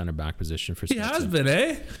that center back position for Spezia. He has been,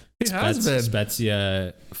 eh? He has been.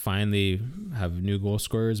 Spezia finally have new goal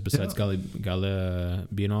scorers besides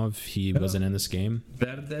Galabinov. He wasn't in this game.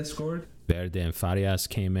 Verde scored. Verde and Farias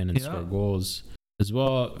came in and scored goals. As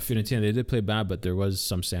well, Fiorentina, they did play bad, but there was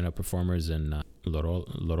some stand-up performers in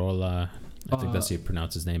Lorola. I think that's how you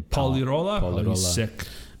pronounce his name. Paulirola? Paulirola. He's sick.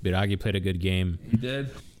 Biraghi played a good game. He did.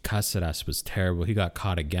 Caceres was terrible. He got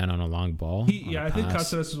caught again on a long ball. I think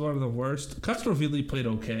Caceres is one of the worst. Castrovilli played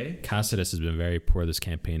okay. Caceres has been very poor this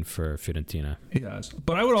campaign for Fiorentina. He has.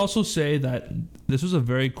 But I would also say that this was a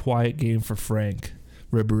very quiet game for Frank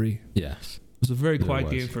Ribery. Yes. It was a very quiet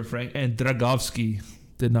game for Frank. And Dragovski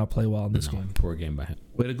did not play well in this game. Poor game by him.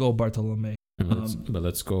 Way to go, Bartolome. But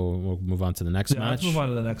let's go. We'll move on to the next match. Let's move on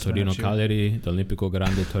to the next match. Torino Cagliari, the Olimpico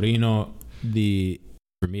Grande Torino.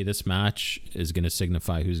 For me, this match is going to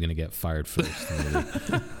signify who's going to get fired first.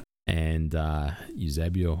 And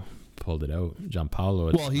Eusebio pulled it out.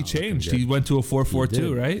 Gianpaolo. Well, he changed. He went to a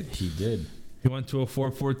 4-4-2, right? He did. He went to a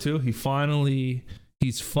 4-4-2.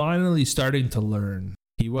 He's finally starting to learn.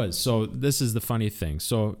 He was. So this is the funny thing.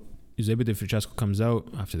 So Eusebio De Francesco comes out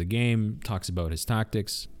after the game, talks about his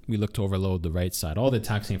tactics. We look to overload the right side. All the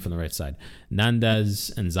attacks came from the right side.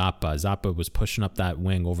 Nandez and Zappa. Zappa was pushing up that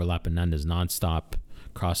wing, overlapping Nandez nonstop,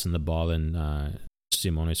 crossing the ball, and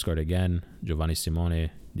Simone scored again. Giovanni Simone,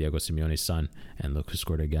 Diego Simeone's son, and look who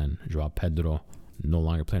scored again. Joao Pedro, no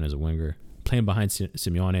longer playing as a winger, playing behind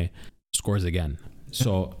Simeone, scores again.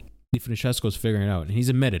 So Di Francesco's figuring it out, and he's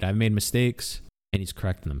admitted, I've made mistakes, and he's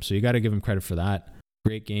correcting them. So you got to give him credit for that.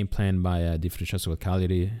 Great game plan by Di Francesco with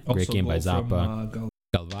Cagliari. Great game by Zappa.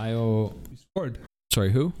 Galvaio. He scored.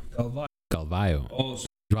 Sorry, who? Galvaio. Oh,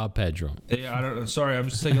 Joao Pedro. Yeah, I don't know. Sorry, I'm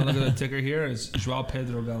just taking a look at the ticker here. It's Joao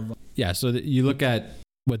Pedro Galvaio. Yeah, so you look at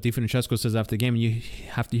what Di Francesco says after the game, and you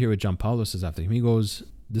have to hear what Gianpaolo says after the game. He goes,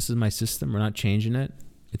 this is my system. We're not changing it.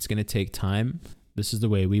 It's going to take time. This is the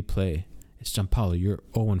way we play. It's Gianpaolo. You're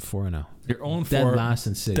 0-4 now. You're 0-4. Dead last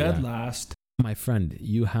in Serie A. Dead last. My friend,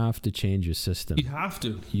 you have to change your system. You have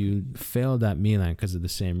to. You failed at Milan because of the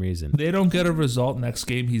same reason. They don't get a result next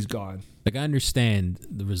game, he's gone. Like, I understand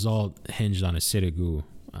the result hinged on a Sirigu,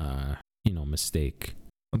 mistake.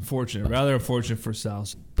 Unfortunate. Rather unfortunate for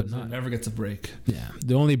Sal's. But never gets a break. Yeah.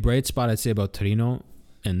 The only bright spot I'd say about Torino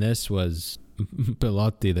and this was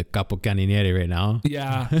Belotti, the capocannoniere right now.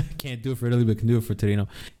 Yeah. Can't do it for Italy, but can do it for Torino.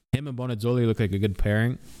 Him and Bonazzoli look like a good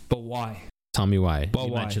pairing. But why? Tell me why.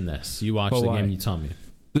 You mentioned this. You watched the game, you tell me.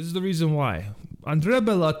 This is the reason why. Andrea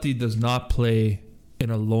Belotti does not play in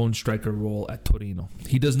a lone striker role at Torino.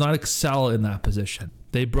 He does not excel in that position.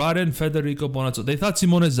 They brought in Federico Bonazzoli. They thought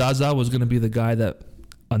Simone Zaza was going to be the guy that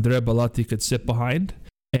Andrea Belotti could sit behind,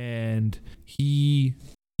 and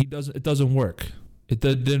it doesn't work. It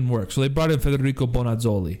didn't work. So they brought in Federico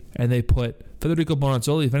Bonazzoli, and they put Federico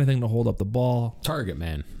Bonazzoli, if anything, to hold up the ball. Target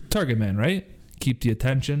man, right? Keep the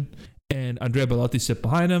attention. And Andrea Belotti sit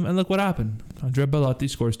behind him, and look what happened. Andrea Belotti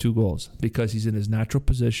scores 2 goals because he's in his natural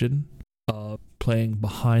position of playing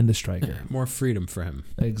behind the striker. More freedom for him.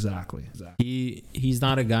 Exactly. He's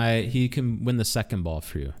not a guy, he can win the second ball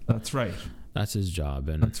for you. That's right. That's his job.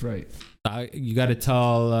 And that's right. You got to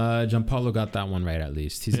tell Gianpaolo got that one right at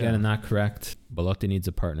least. He's getting that correct. Belotti needs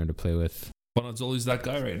a partner to play with. Bonazzoli's that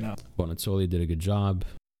guy right now. Bonazzoli did a good job,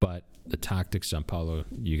 but the tactics, Gianpaolo,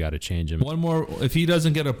 you got to change him. One more. If he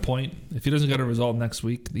doesn't get a point, if he doesn't get a result next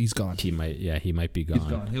week, he's gone. He might be gone. He's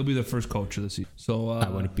gone. He'll be the first coach of the season. So I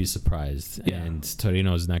wouldn't be surprised. Yeah. And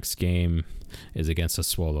Torino's next game is against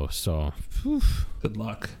Sassuolo. So good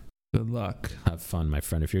luck. Have fun, my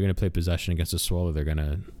friend. If you're going to play possession against Sassuolo, they're going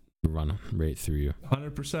to run right through you.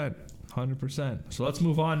 100%. So let's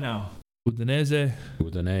move on now. Udinese.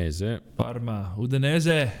 Parma.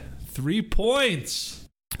 Udinese. 3 points.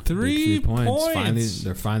 3 points.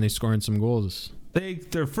 They're finally scoring some goals.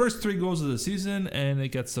 Their first 3 goals of the season, and it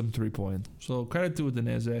gets them 3 points. So credit to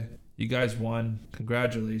Udinese. You guys won.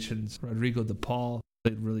 Congratulations. Rodrigo De Paul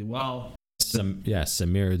played really well.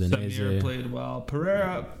 Samir Udinese. Samir played well.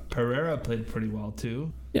 Pereira played pretty well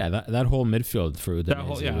too. Yeah, that whole midfield for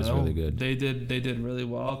Udinese was really good. They did really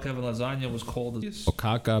well. Kevin Lasagna was cold.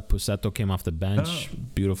 Okaka, Pusetto came off the bench.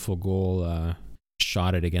 Beautiful goal.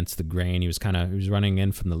 Shot it against the grain. He was running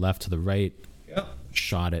in from the left to the right. Yeah.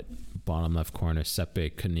 Shot it bottom left corner.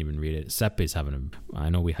 Sepe couldn't even read it. Sepe's I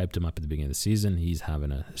know we hyped him up at the beginning of the season. He's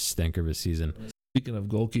having a stinker of a season. Speaking of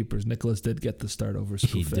goalkeepers, Nicholas did get the start over Scuffi.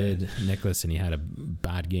 He did, Nicholas, and he had a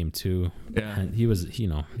bad game too. Yeah, and he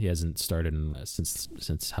hasn't started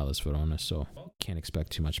since Hellas Verona. So can't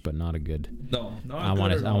expect too much, but not a good. No, not I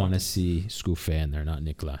good. I want to see Scouffet in there, not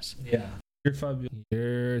Nicolas. Yeah. You're Fabio.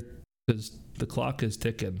 Because the clock is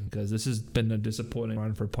ticking, because this has been a disappointing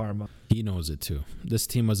run for Parma. He knows it too. This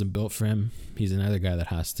team wasn't built for him. He's another guy that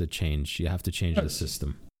has to change. You have to change the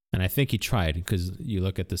system. And I think he tried, because you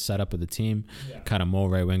look at the setup of the team, kind of more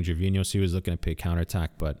right wing Gervinho, so he was looking to play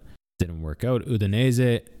counterattack, but didn't work out.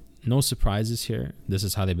 Udinese, no surprises here. This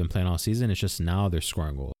is how they've been playing all season. It's just now they're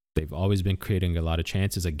scoring goals. They've always been creating a lot of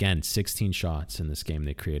chances. Again, 16 shots in this game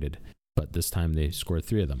they created, but this time they scored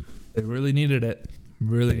 3 of them. They really needed it.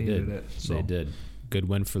 They needed So. They did. Good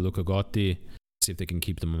win for Luca Gotti. See if they can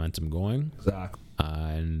keep the momentum going. Exactly.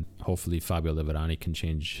 And hopefully Fabio Liverani can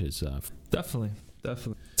change his... Definitely.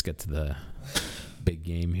 Let's get to the big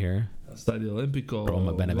game here. Stadio Olimpico.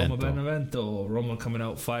 Roma Benevento. Roma coming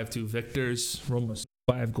out 5-2 victors. Roma's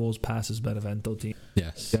 5 goals passes Benevento team.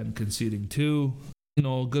 Yes. Again, conceding 2.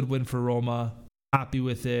 Good win for Roma. Happy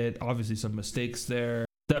with it. Obviously some mistakes there.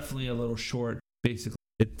 Definitely a little short. Basically,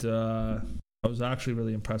 I was actually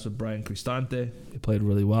really impressed with Brian Cristante. He played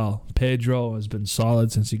really well. Pedro has been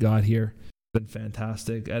solid since he got here. Been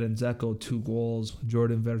fantastic. Edin Dzeko, 2 goals.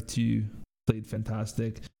 Jordan Vertu played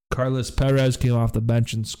fantastic. Carlos Perez came off the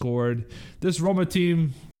bench and scored. This Roma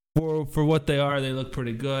team, for what they are, they look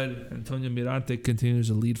pretty good. Antonio Mirante continues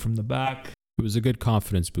to lead from the back. It was a good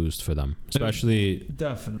confidence boost for them, especially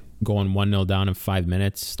definitely going 1-0 down in 5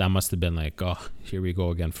 minutes. That must have been like, oh, here we go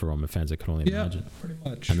again for Roma fans. I can only imagine. Pretty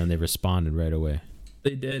much. And then they responded right away.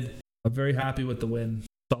 They did. I'm very happy with the win.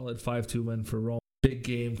 Solid 5-2 win for Roma. Big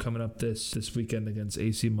game coming up this weekend against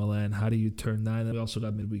AC Milan. How do you turn that? And we also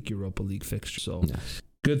got midweek Europa League fixture. So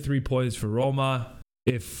Good 3 points for Roma.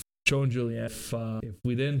 If Sean Julien, if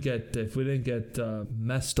we didn't get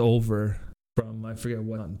messed over from, I forget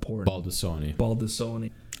what, important.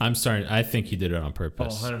 Baldessoni. I think he did it on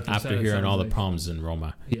purpose. 100%, after hearing all the problems in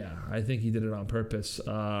Roma. Yeah, I think he did it on purpose.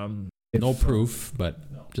 No proof, but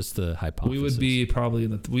just the hypothesis. We would be probably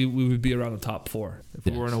we would be around the top 4 if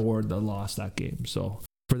we were an award that lost that game. So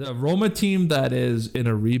for the Roma team that is in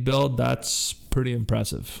a rebuild, that's pretty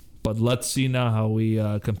impressive. But let's see now how we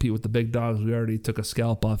compete with the big dogs. We already took a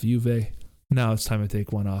scalp off Juve. Now it's time to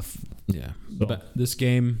take one off. Yeah, but this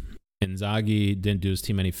game, Inzaghi didn't do his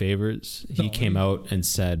team any favors. He came out and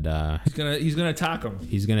said he's gonna attack him.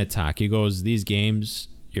 He's gonna attack. He goes, these games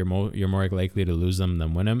you're more likely to lose them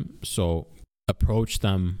than win them. So approach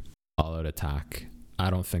them all out attack. I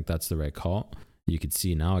don't think that's the right call. You could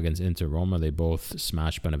see now against Inter Roma, they both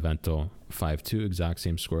smashed Benevento 5-2, exact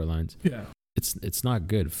same score lines. Yeah. It's not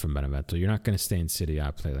good from Benevento. You're not going to stay in Serie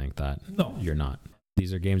A play like that. No. You're not.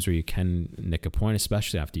 These are games where you can nick a point,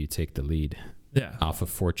 especially after you take the lead. Yeah. Off a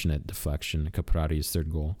fortunate deflection, Caprari's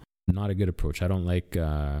 3rd goal. Not a good approach. I don't like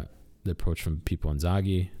the approach from Pippo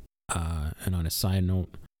Inzaghi. And on a side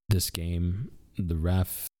note, this game, the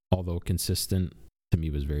ref, although consistent, to me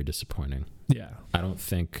was very disappointing. Yeah. I don't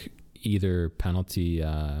think either penalty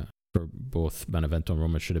for both Benevento and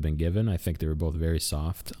Roma should have been given. I think they were both very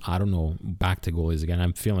soft. I don't know. Back to goalies again.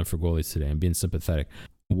 I'm feeling for goalies today. I'm being sympathetic.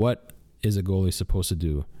 What is a goalie supposed to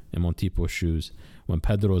do in Montipo's shoes when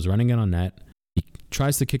Pedro is running in on net? He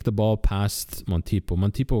tries to kick the ball past Montipo.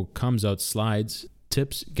 Montipo comes out, slides,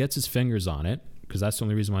 tips, gets his fingers on it, because that's the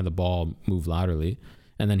only reason why the ball moved laterally.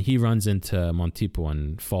 And then he runs into Montipo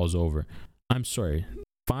and falls over. I'm sorry.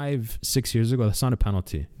 5-6 years ago, that's not a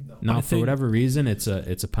penalty. No, now, for whatever reason, it's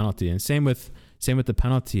a penalty. And same with the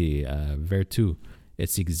penalty, Vertu.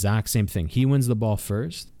 It's the exact same thing. He wins the ball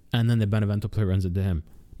first, and then the Benevento player runs into him.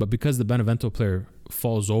 But because the Benevento player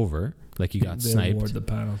falls over, like he got sniped, award the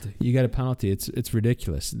penalty. You get a penalty. It's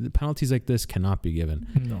ridiculous. The penalties like this cannot be given.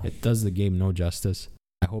 No. It does the game no justice.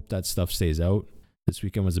 I hope that stuff stays out. This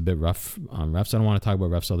weekend was a bit rough on refs. I don't want to talk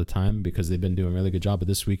about refs all the time because they've been doing a really good job. But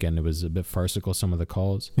this weekend, it was a bit farcical, some of the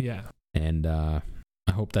calls. Yeah. And I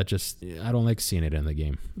hope that I don't like seeing it in the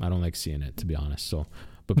game. I don't like seeing it, to be honest. So,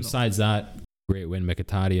 but besides that, great win.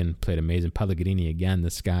 Mkhitaryan played amazing. Pellegrini, again,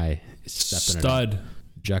 this guy is stepping stud. it up.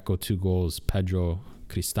 Dzeko, 2 goals. Pedro,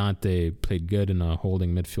 Cristante played good in a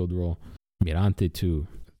holding midfield role. Mirante, too.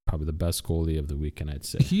 Probably the best goalie of the weekend, I'd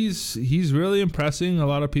say. He's really impressing. A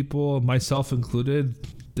lot of people, myself included,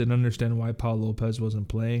 didn't understand why Paul Lopez wasn't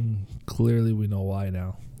playing. Clearly, we know why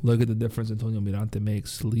now. Look at the difference Antonio Mirante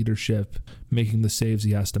makes. Leadership, making the saves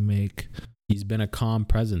he has to make. He's been a calm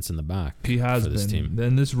presence in the back. He has been. This team.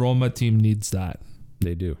 Then this Roma team needs that.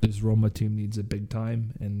 They do. This Roma team needs it big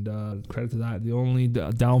time, and credit to that. The only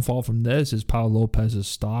downfall from this is Paul Lopez's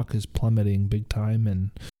stock is plummeting big time, and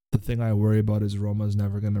the thing I worry about is Roma's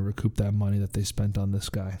never going to recoup that money that they spent on this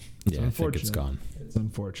guy. Yeah, I think it's gone. It's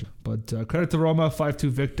unfortunate. But credit to Roma, 5-2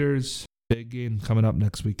 victors. Big game coming up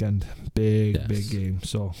next weekend. Big game.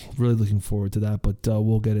 So really looking forward to that. But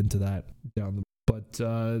we'll get into that down the. But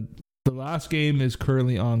the last game is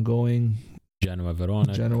currently ongoing. Genoa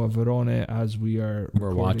Verona. As we're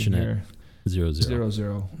watching here. It 0-0.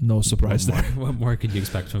 0-0. No surprise there. What more could you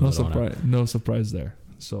expect from Verona? No surprise there.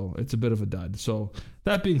 So it's a bit of a dud. So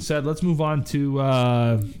that being said, let's move on to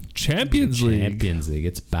Champions League. Champions League,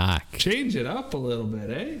 it's back. Change it up a little bit,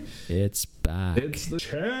 eh? It's back. It's the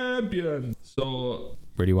champion. So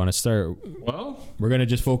where do you want to start? Well, we're gonna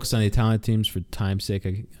just focus on the Italian teams for time's sake.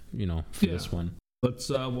 This one. Let's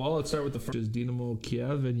start with the first. Is Dinamo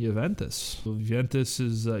Kiev and Juventus. So Juventus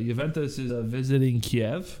is visiting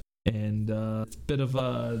Kiev, and it's a bit of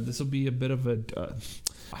a. This will be a bit of a.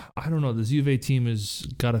 I don't know. This Juve team has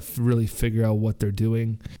got to really figure out what they're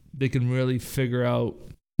doing. They can really figure out.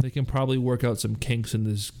 They can probably work out some kinks in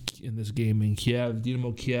this game in Kiev.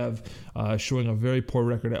 Dinamo Kiev showing a very poor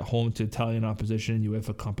record at home to Italian opposition in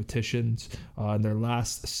UEFA competitions. In their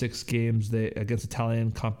last 6 games against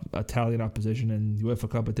Italian opposition in UEFA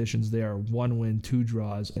competitions, they are 1 win, 2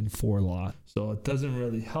 draws, and 4 losses. So it doesn't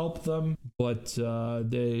really help them, but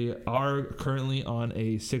they are currently on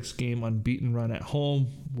a 6-game unbeaten run at home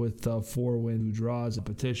with 4 win, 2 draws, and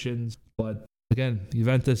competitions. But again,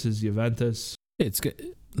 Juventus is Juventus. It's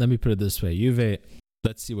good. Let me put it this way. Juve,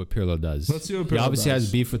 let's see what Pirlo does. He obviously has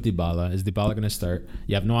beef with Dybala. Is Dybala going to start?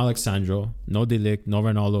 You have no Alexandro, no De Ligt, no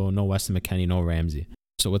Ronaldo, no Weston McKennie, no Ramsey.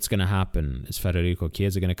 So what's going to happen? Is Federico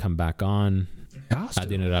Chiesa going to come back on?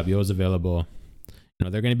 Adina Rabiot's available.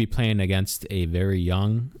 They're going to be playing against a very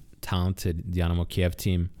young, talented Dinamo Kiev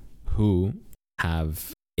team who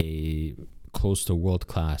have a close to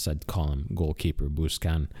world-class, I'd call him, goalkeeper,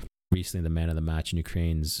 Buscan. Recently the man of the match in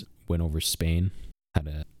Ukraine's win over Spain. Had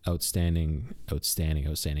an outstanding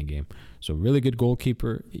game. So really good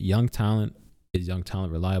goalkeeper, young talent. Is young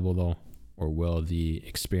talent reliable though? Or will the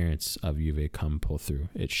experience of Juve come pull through?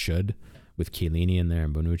 It should. With Chiellini in there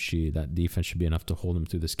and Bonucci, that defense should be enough to hold them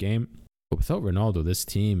through this game. But without Ronaldo, this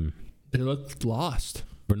team... They look lost.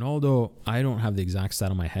 Ronaldo, I don't have the exact stat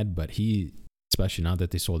on my head, but he, especially now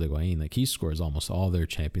that they sold Higuain, he scores almost all their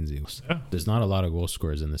Champions Leagues. Yeah. There's not a lot of goal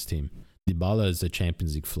scorers in this team. Dybala is a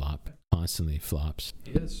Champions League flop. Constantly flops.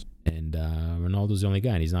 He is. And Ronaldo's the only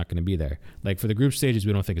guy, and he's not going to be there. For the group stages,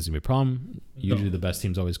 we don't think it's going to be a problem. Usually the best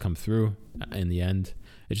teams always come through in the end.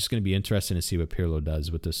 It's just going to be interesting to see what Pirlo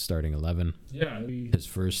does with this starting 11. Yeah. His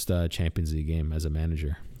first Champions League game as a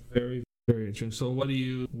manager. Very, very interesting. So what do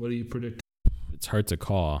you predict? It's hard to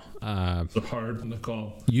call. It's hard to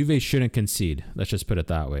call. Juve shouldn't concede. Let's just put it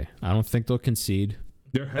that way. I don't think they'll concede.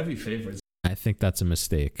 They're heavy favorites. I think that's a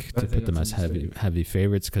mistake to put them as heavy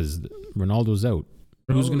favorites because Ronaldo's out.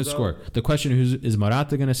 Who's going to score? The question is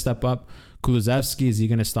Morata going to step up? Kulusevski, is he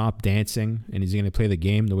going to stop dancing and is he going to play the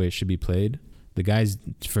game the way it should be played? The guy's,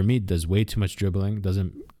 for me, does way too much dribbling,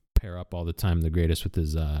 doesn't pair up all the time the greatest with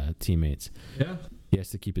his teammates. Yeah. He has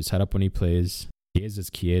to keep his head up when he plays. Chiesa's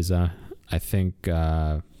Chiesa. I think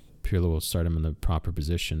Pirlo will start him in the proper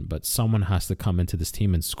position, but someone has to come into this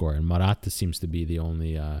team and score, and Morata seems to be the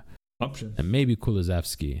only... option. And maybe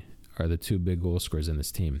Kulusevski are the 2 big goal scorers in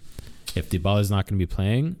this team. If Dybala is not going to be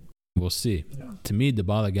playing, we'll see. Yeah. To me,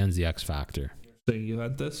 Dybala again is the X factor. So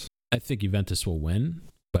Juventus? I think Juventus will win,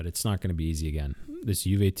 but it's not going to be easy again. This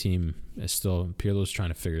Juve team is still... Pirlo's trying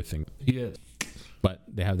to figure things out. He is. But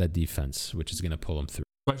they have that defense, which is going to pull them through.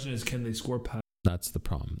 The question is, can they score past? That's the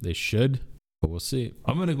problem. They should, but we'll see.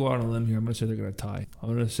 I'm going to go out on a limb here. I'm going to say they're going to tie. I'm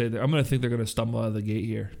going to think they're going to stumble out of the gate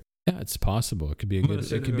here. Yeah, it's possible. It could be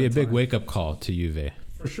a big wake up call to Juve.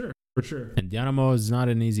 For sure. And Dinamo is not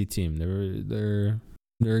an easy team.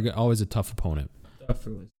 They're always a tough opponent.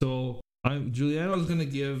 Definitely. So Giuliano's going to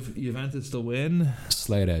give Juventus the win.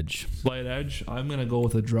 Slight edge. I'm going to go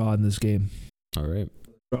with a draw in this game. All right.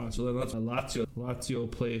 Draw. So then let's Lazio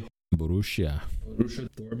play Borussia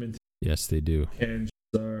Dortmund. Yes, they do. And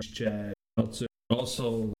Chad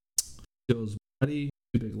also feels big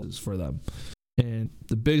losses for them. And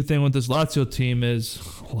the big thing with this Lazio team is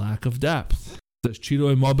lack of depth. Does Ciro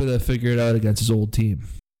Immobile figure it out against his old team?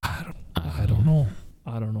 I don't know.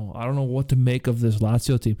 I don't know what to make of this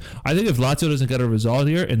Lazio team. I think if Lazio doesn't get a result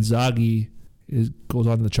here, Inzaghi goes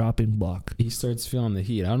on the chopping block. He starts feeling the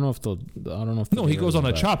heat. I don't know if he goes on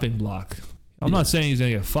the chopping block. I'm not saying he's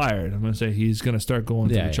going to get fired. I'm going to say he's going to start going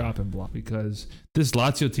to the chopping block because this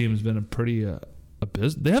Lazio team has been a pretty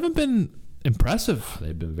they haven't been impressive.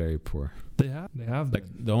 They've been very poor. They have. Like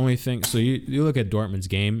the only thing. So you look at Dortmund's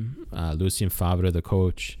game. Lucien Favre, the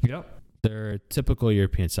coach. Yep. They're a typical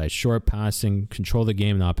European side. Short passing, control the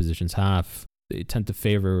game in the opposition's half. They tend to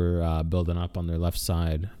favor building up on their left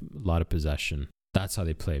side. A lot of possession. That's how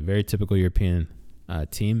they play. Very typical European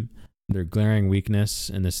team. Their glaring weakness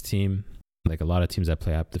in this team, like a lot of teams that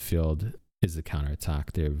play up the field, is the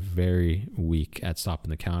counterattack. They're very weak at stopping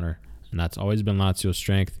the counter, and that's always been Lazio's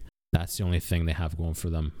strength. That's the only thing they have going for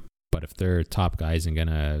them. But if their top guy isn't going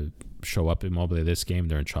to show up Immobile this game,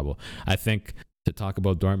 they're in trouble. I think to talk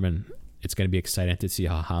about Dortmund, it's going to be exciting to see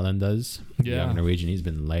how Haaland does. Yeah. The young Norwegian, he's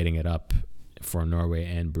been lighting it up for Norway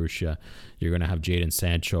and Borussia. You're going to have Jadon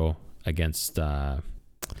Sancho against the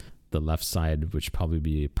left side, which probably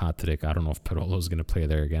be Patrick. I don't know if Pirolo is going to play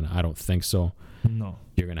there again. I don't think so. No.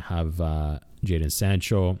 You're going to have Jadon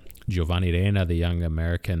Sancho, Giovanni Reina, the young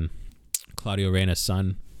American, Claudio Reina's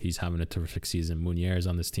son. He's having a terrific season. Munier is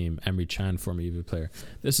on this team. Emre Can, former Juve player.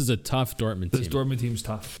 This is a tough Dortmund team. This Dortmund team's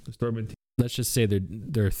tough. Let's just say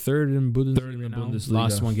they're third in Bundesliga.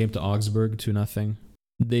 Lost one game to Augsburg 2-0.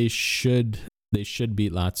 They should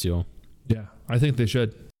beat Lazio. Yeah, I think they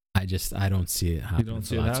should. I don't see it happening. You don't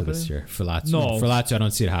see for it Lazio happening this year. For Lazio, No. For Lazio, I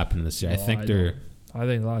don't see it happening this year. No, I think they're I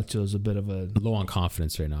think Lazio is a bit of a low on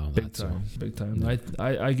confidence right now. big time.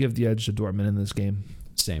 I give the edge to Dortmund in this game.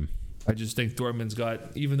 Same. I just think Dortmund's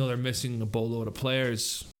got, even though they're missing a boatload of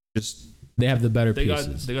players, They have the better they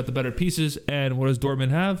pieces. got the better pieces. And what does Dortmund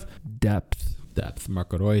have? Depth.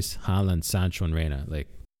 Marco Reus, Haaland, Sancho, and Reina. Like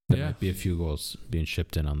there Yeah. might be a few goals being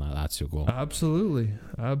shipped in on that Lazio goal. Absolutely.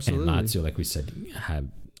 And Lazio, like we said, have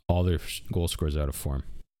all their goal scorers out of form.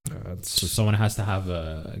 So someone has to have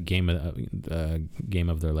a game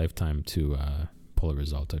of their lifetime to pull a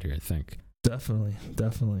result out here, I think. Definitely.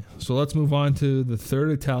 So let's move on to the third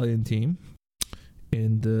Italian team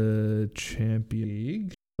in the Champions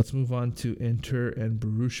League. Let's move on to Inter and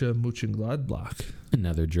Borussia Mönchengladbach.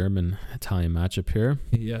 Another German-Italian matchup here.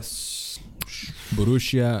 Yes.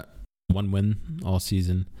 Borussia, 1 win all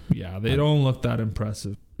season. Yeah, they don't look that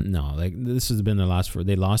impressive. No, like this has been their last four.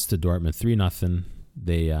 They lost to Dortmund 3-0.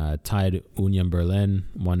 They tied Union Berlin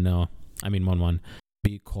 1-1.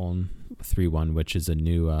 Beat Köln 3-1, which is a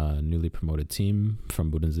newly promoted team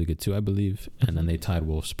from Bundesliga 2, I believe. And then they tied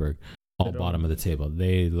Wolfsburg, all bottom of the table.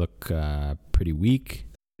 They look pretty weak.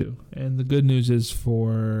 And the good news is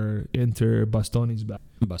for Inter, Bastoni's back.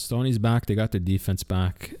 Bastoni's back. They got their defense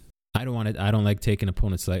back. I don't like taking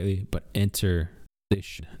opponents lightly, but Inter, they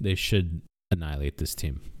should annihilate this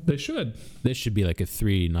team. They should. This should be like a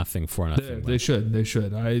 3-0, 4-0. They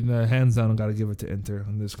should. I hands down got to give it to Inter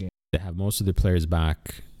in this game. They have most of their players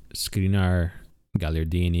back. Skriniar,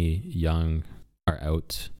 Gagliardini, Young are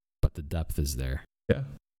out, but the depth is there. Yeah.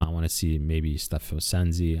 I want to see maybe Stefano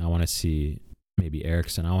Sensi. I want to see maybe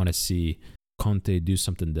Eriksson. I want to see Conte do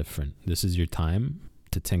something different. This is your time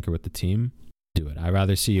to tinker with the team. Do it. I'd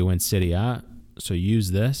rather see you win Serie A. So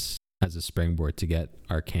use this as a springboard to get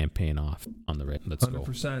our campaign off on the right. Let's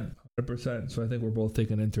 100%. 100%. So I think we're both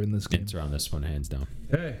taking Inter in this game. Inter on this one, hands down.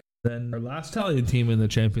 Okay. Then our last Italian team in the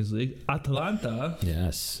Champions League, Atalanta.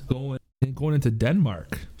 Yes. Going into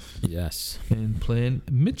Denmark. Yes. And playing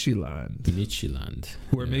Midtjylland.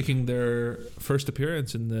 Who are making their first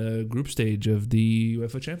appearance in the group stage of the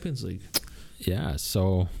UEFA Champions League. Yeah,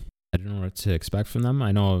 so I don't know what to expect from them.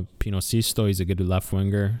 I know Pino Sisto, he's a good left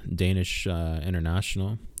winger, Danish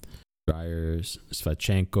international. Dreyer,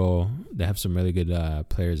 Svachenko, they have some really good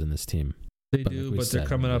players in this team. They do, but they're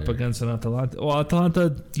coming up against an Atalanta. Well,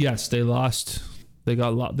 Atalanta, yes, they lost. They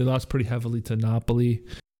lost pretty heavily to Napoli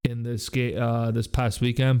in this game this past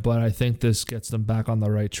weekend, but I think this gets them back on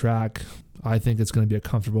the right track. I think it's going to be a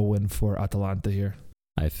comfortable win for Atalanta here.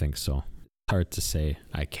 I think so. Hard to say.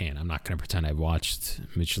 I'm not going to pretend I've watched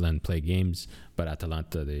Michelin play games, but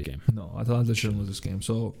Atalanta, they game. No, Atalanta shouldn't lose this game.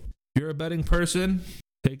 So if you're a betting person,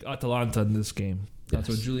 take Atalanta in this game. That's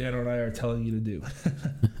what Giuliano and I are telling you to do.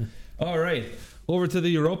 All right, over to the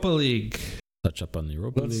Europa League. Touch up on the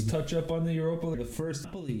Europa League. Let's touch up on the Europa League. The first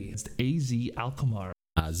Napoli against AZ Alkmaar.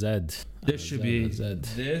 AZ. This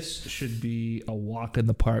should be a walk in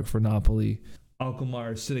the park for Napoli.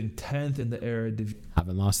 Alkmaar is sitting 10th in the Eredivisie.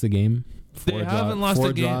 Haven't lost the game. They haven't lost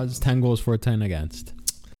the game. 4 draws, 10 goals, 4-10 against.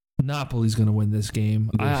 Napoli's gonna win this game.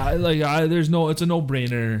 It's a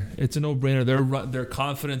no-brainer. It's a no-brainer. Their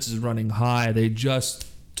confidence is running high. They just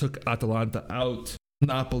took Atalanta out.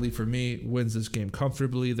 Napoli, for me, wins this game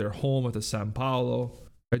comfortably. They're home at the San Paolo.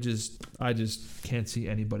 I just can't see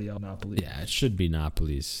anybody else. Napoli. Yeah, it should be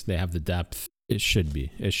Napoli's. They have the depth. It should be.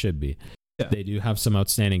 Yeah. They do have some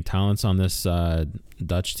outstanding talents on this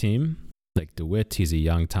Dutch team. Like De Witt, he's a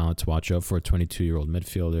young talent to watch out for, a 22-year-old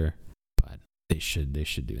midfielder. But they should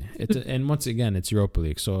do it. And once again, it's Europa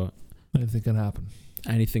League, so anything can happen.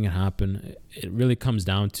 It really comes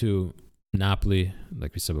down to Napoli,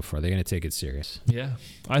 like we said before, they're going to take it serious. Yeah,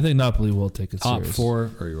 I think Napoli will take it Top serious.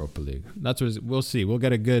 4 or Europa League. That's what we'll see. We'll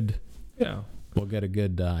get a good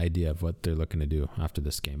idea of what they're looking to do after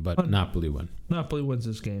this game. But Napoli win. Napoli wins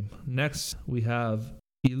this game. Next, we have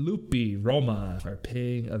Ilupi Roma are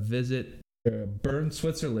paying a visit to Bern,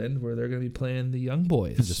 Switzerland, where they're going to be playing the Young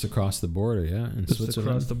Boys. Just across the border, yeah, in Just Switzerland.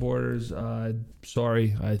 across the borders.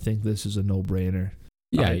 Sorry, I think this is a no-brainer.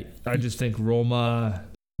 Yeah, I just think Roma,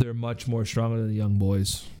 they're much more stronger than the Young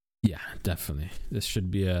Boys. yeah, definitely. This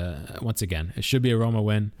should be it should be a Roma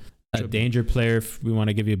win. A danger player, if we want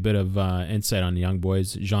to give you a bit of insight on the Young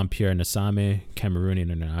Boys, Jean-Pierre Nassame, Cameroonian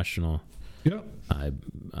international. Yep.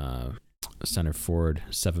 Center forward,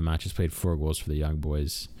 7 matches played, 4 goals for the Young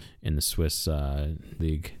Boys in the Swiss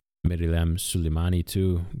league. Miralem Suleimani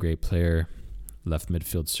too, great player, left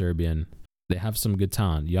midfield Serbian. They have some good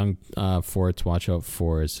talent. Young forward to watch out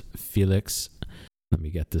for is Felix. Let me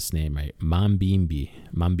get this name right.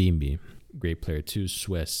 Mambimbi, great player too,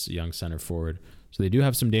 Swiss, young center forward. So they do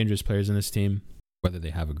have some dangerous players in this team. Whether they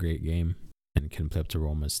have a great game and can play up to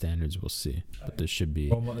Roma's standards, we'll see. But this should be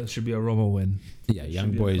a Roma win. Yeah,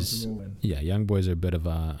 Young Boys. Yeah, Young Boys are a bit of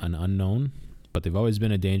an unknown, but they've always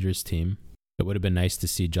been a dangerous team. It would have been nice to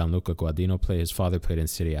see Gianluca Guardino play. His father played in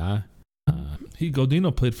Serie A.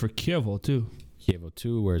 Guardino played for Chievo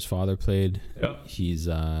too, where his father played. Yeah. He's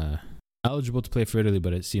eligible to play for Italy,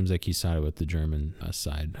 but it seems like he sided with the German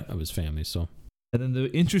side of his family. So, and then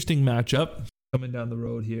the interesting matchup coming down the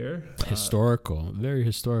road here. Very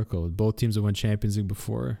historical. Both teams have won Champions League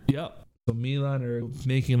before. Yeah. So Milan are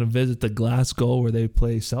making a visit to Glasgow where they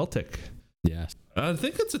play Celtic. Yes. I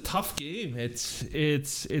think it's a tough game.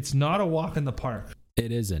 It's not a walk in the park.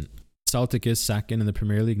 It isn't. Celtic is second in the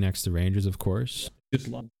Premier League next to Rangers, of course. Just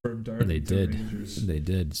lost for Derby. They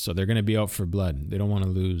did. So they're going to be out for blood. They don't want to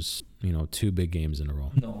lose, 2 big games in a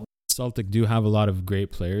row. No. Celtic do have a lot of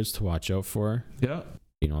great players to watch out for. Yeah.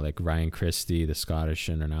 Like Ryan Christie, the Scottish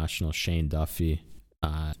international, Shane Duffy.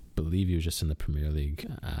 I believe he was just in the Premier League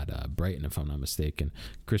at Brighton, if I'm not mistaken.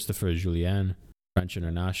 Christopher Julien, French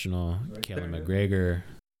international. Kayla McGregor,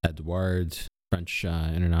 Edouard, French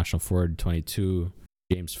international forward, 22.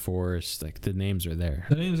 James Forrest, the names are there.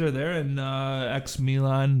 And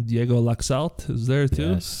ex-Milan Diego Laxalt is there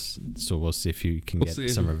too. Yes. So we'll see if he can get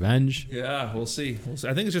some revenge. Yeah, we'll see.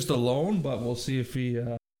 I think it's just a loan, but we'll see if he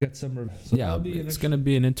gets some revenge. So it's going to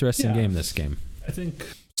be an interesting game, this game. I think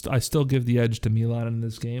I still give the edge to Milan in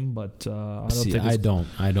this game, but I don't.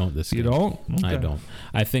 I don't this game. You don't? Okay. I don't.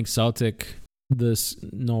 I think Celtic,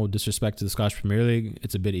 no disrespect to the Scottish Premier League,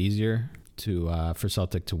 it's a bit easier for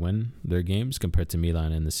Celtic to win their games compared to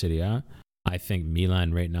Milan in the Serie A. I think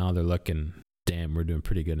Milan right now, they're looking, damn, we're doing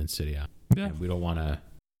pretty good in Serie A. Yeah. And we don't want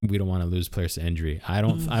to lose players to injury. I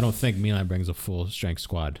don't think Milan brings a full strength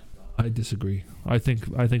squad. I disagree. I think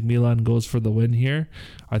Milan goes for the win here.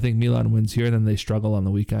 I think Milan wins here, and then they struggle on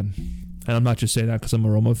the weekend. And I'm not just saying that because I'm a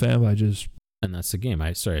Roma fan, but and that's the game.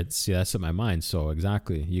 That's in my mind. So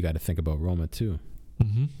exactly, you got to think about Roma too.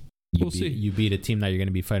 Mm-hmm. We'll see. You beat a team that you're going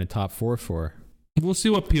to be fighting top 4 for. We'll see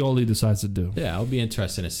what Pioli decides to do. Yeah, it'll be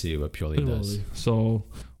interesting to see what Pioli does. So,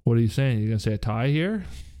 what are you saying? You're going to say a tie here?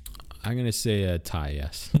 I'm going to say a tie,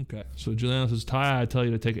 yes. Okay. So, Giuliano says tie. I tell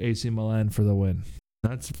you to take AC Milan for the win.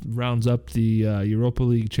 That rounds up the Europa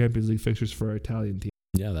League, Champions League fixtures for our Italian team.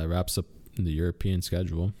 Yeah, that wraps up the European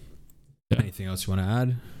schedule. Yeah. Anything else you want to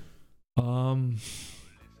add?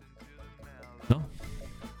 No.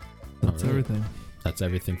 That's everything. That's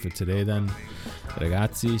everything for today then.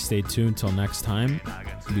 Ragazzi, stay tuned till next time.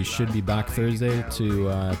 We should be back Thursday to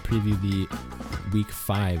preview the Week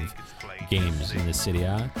 5 games in the Serie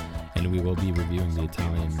A, and we will be reviewing the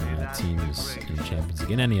Italian teams in the Champions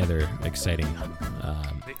League and any other exciting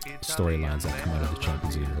storylines that come out of the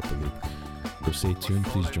Champions League and Europa League. So stay tuned.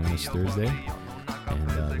 Please join us Thursday.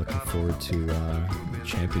 And looking forward to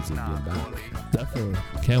Champions League being back. Definitely.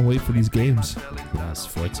 Can't wait for these games. Yes,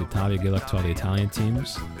 Forza Italia. Good luck to all the Italian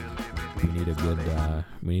teams. We need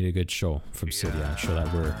a good show from Serie A. Show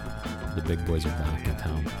that the big boys are back in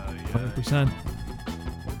town. 100%.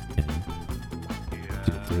 And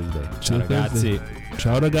see you Thursday. Ciao ragazzi.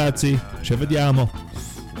 Ciao ragazzi. Ci vediamo.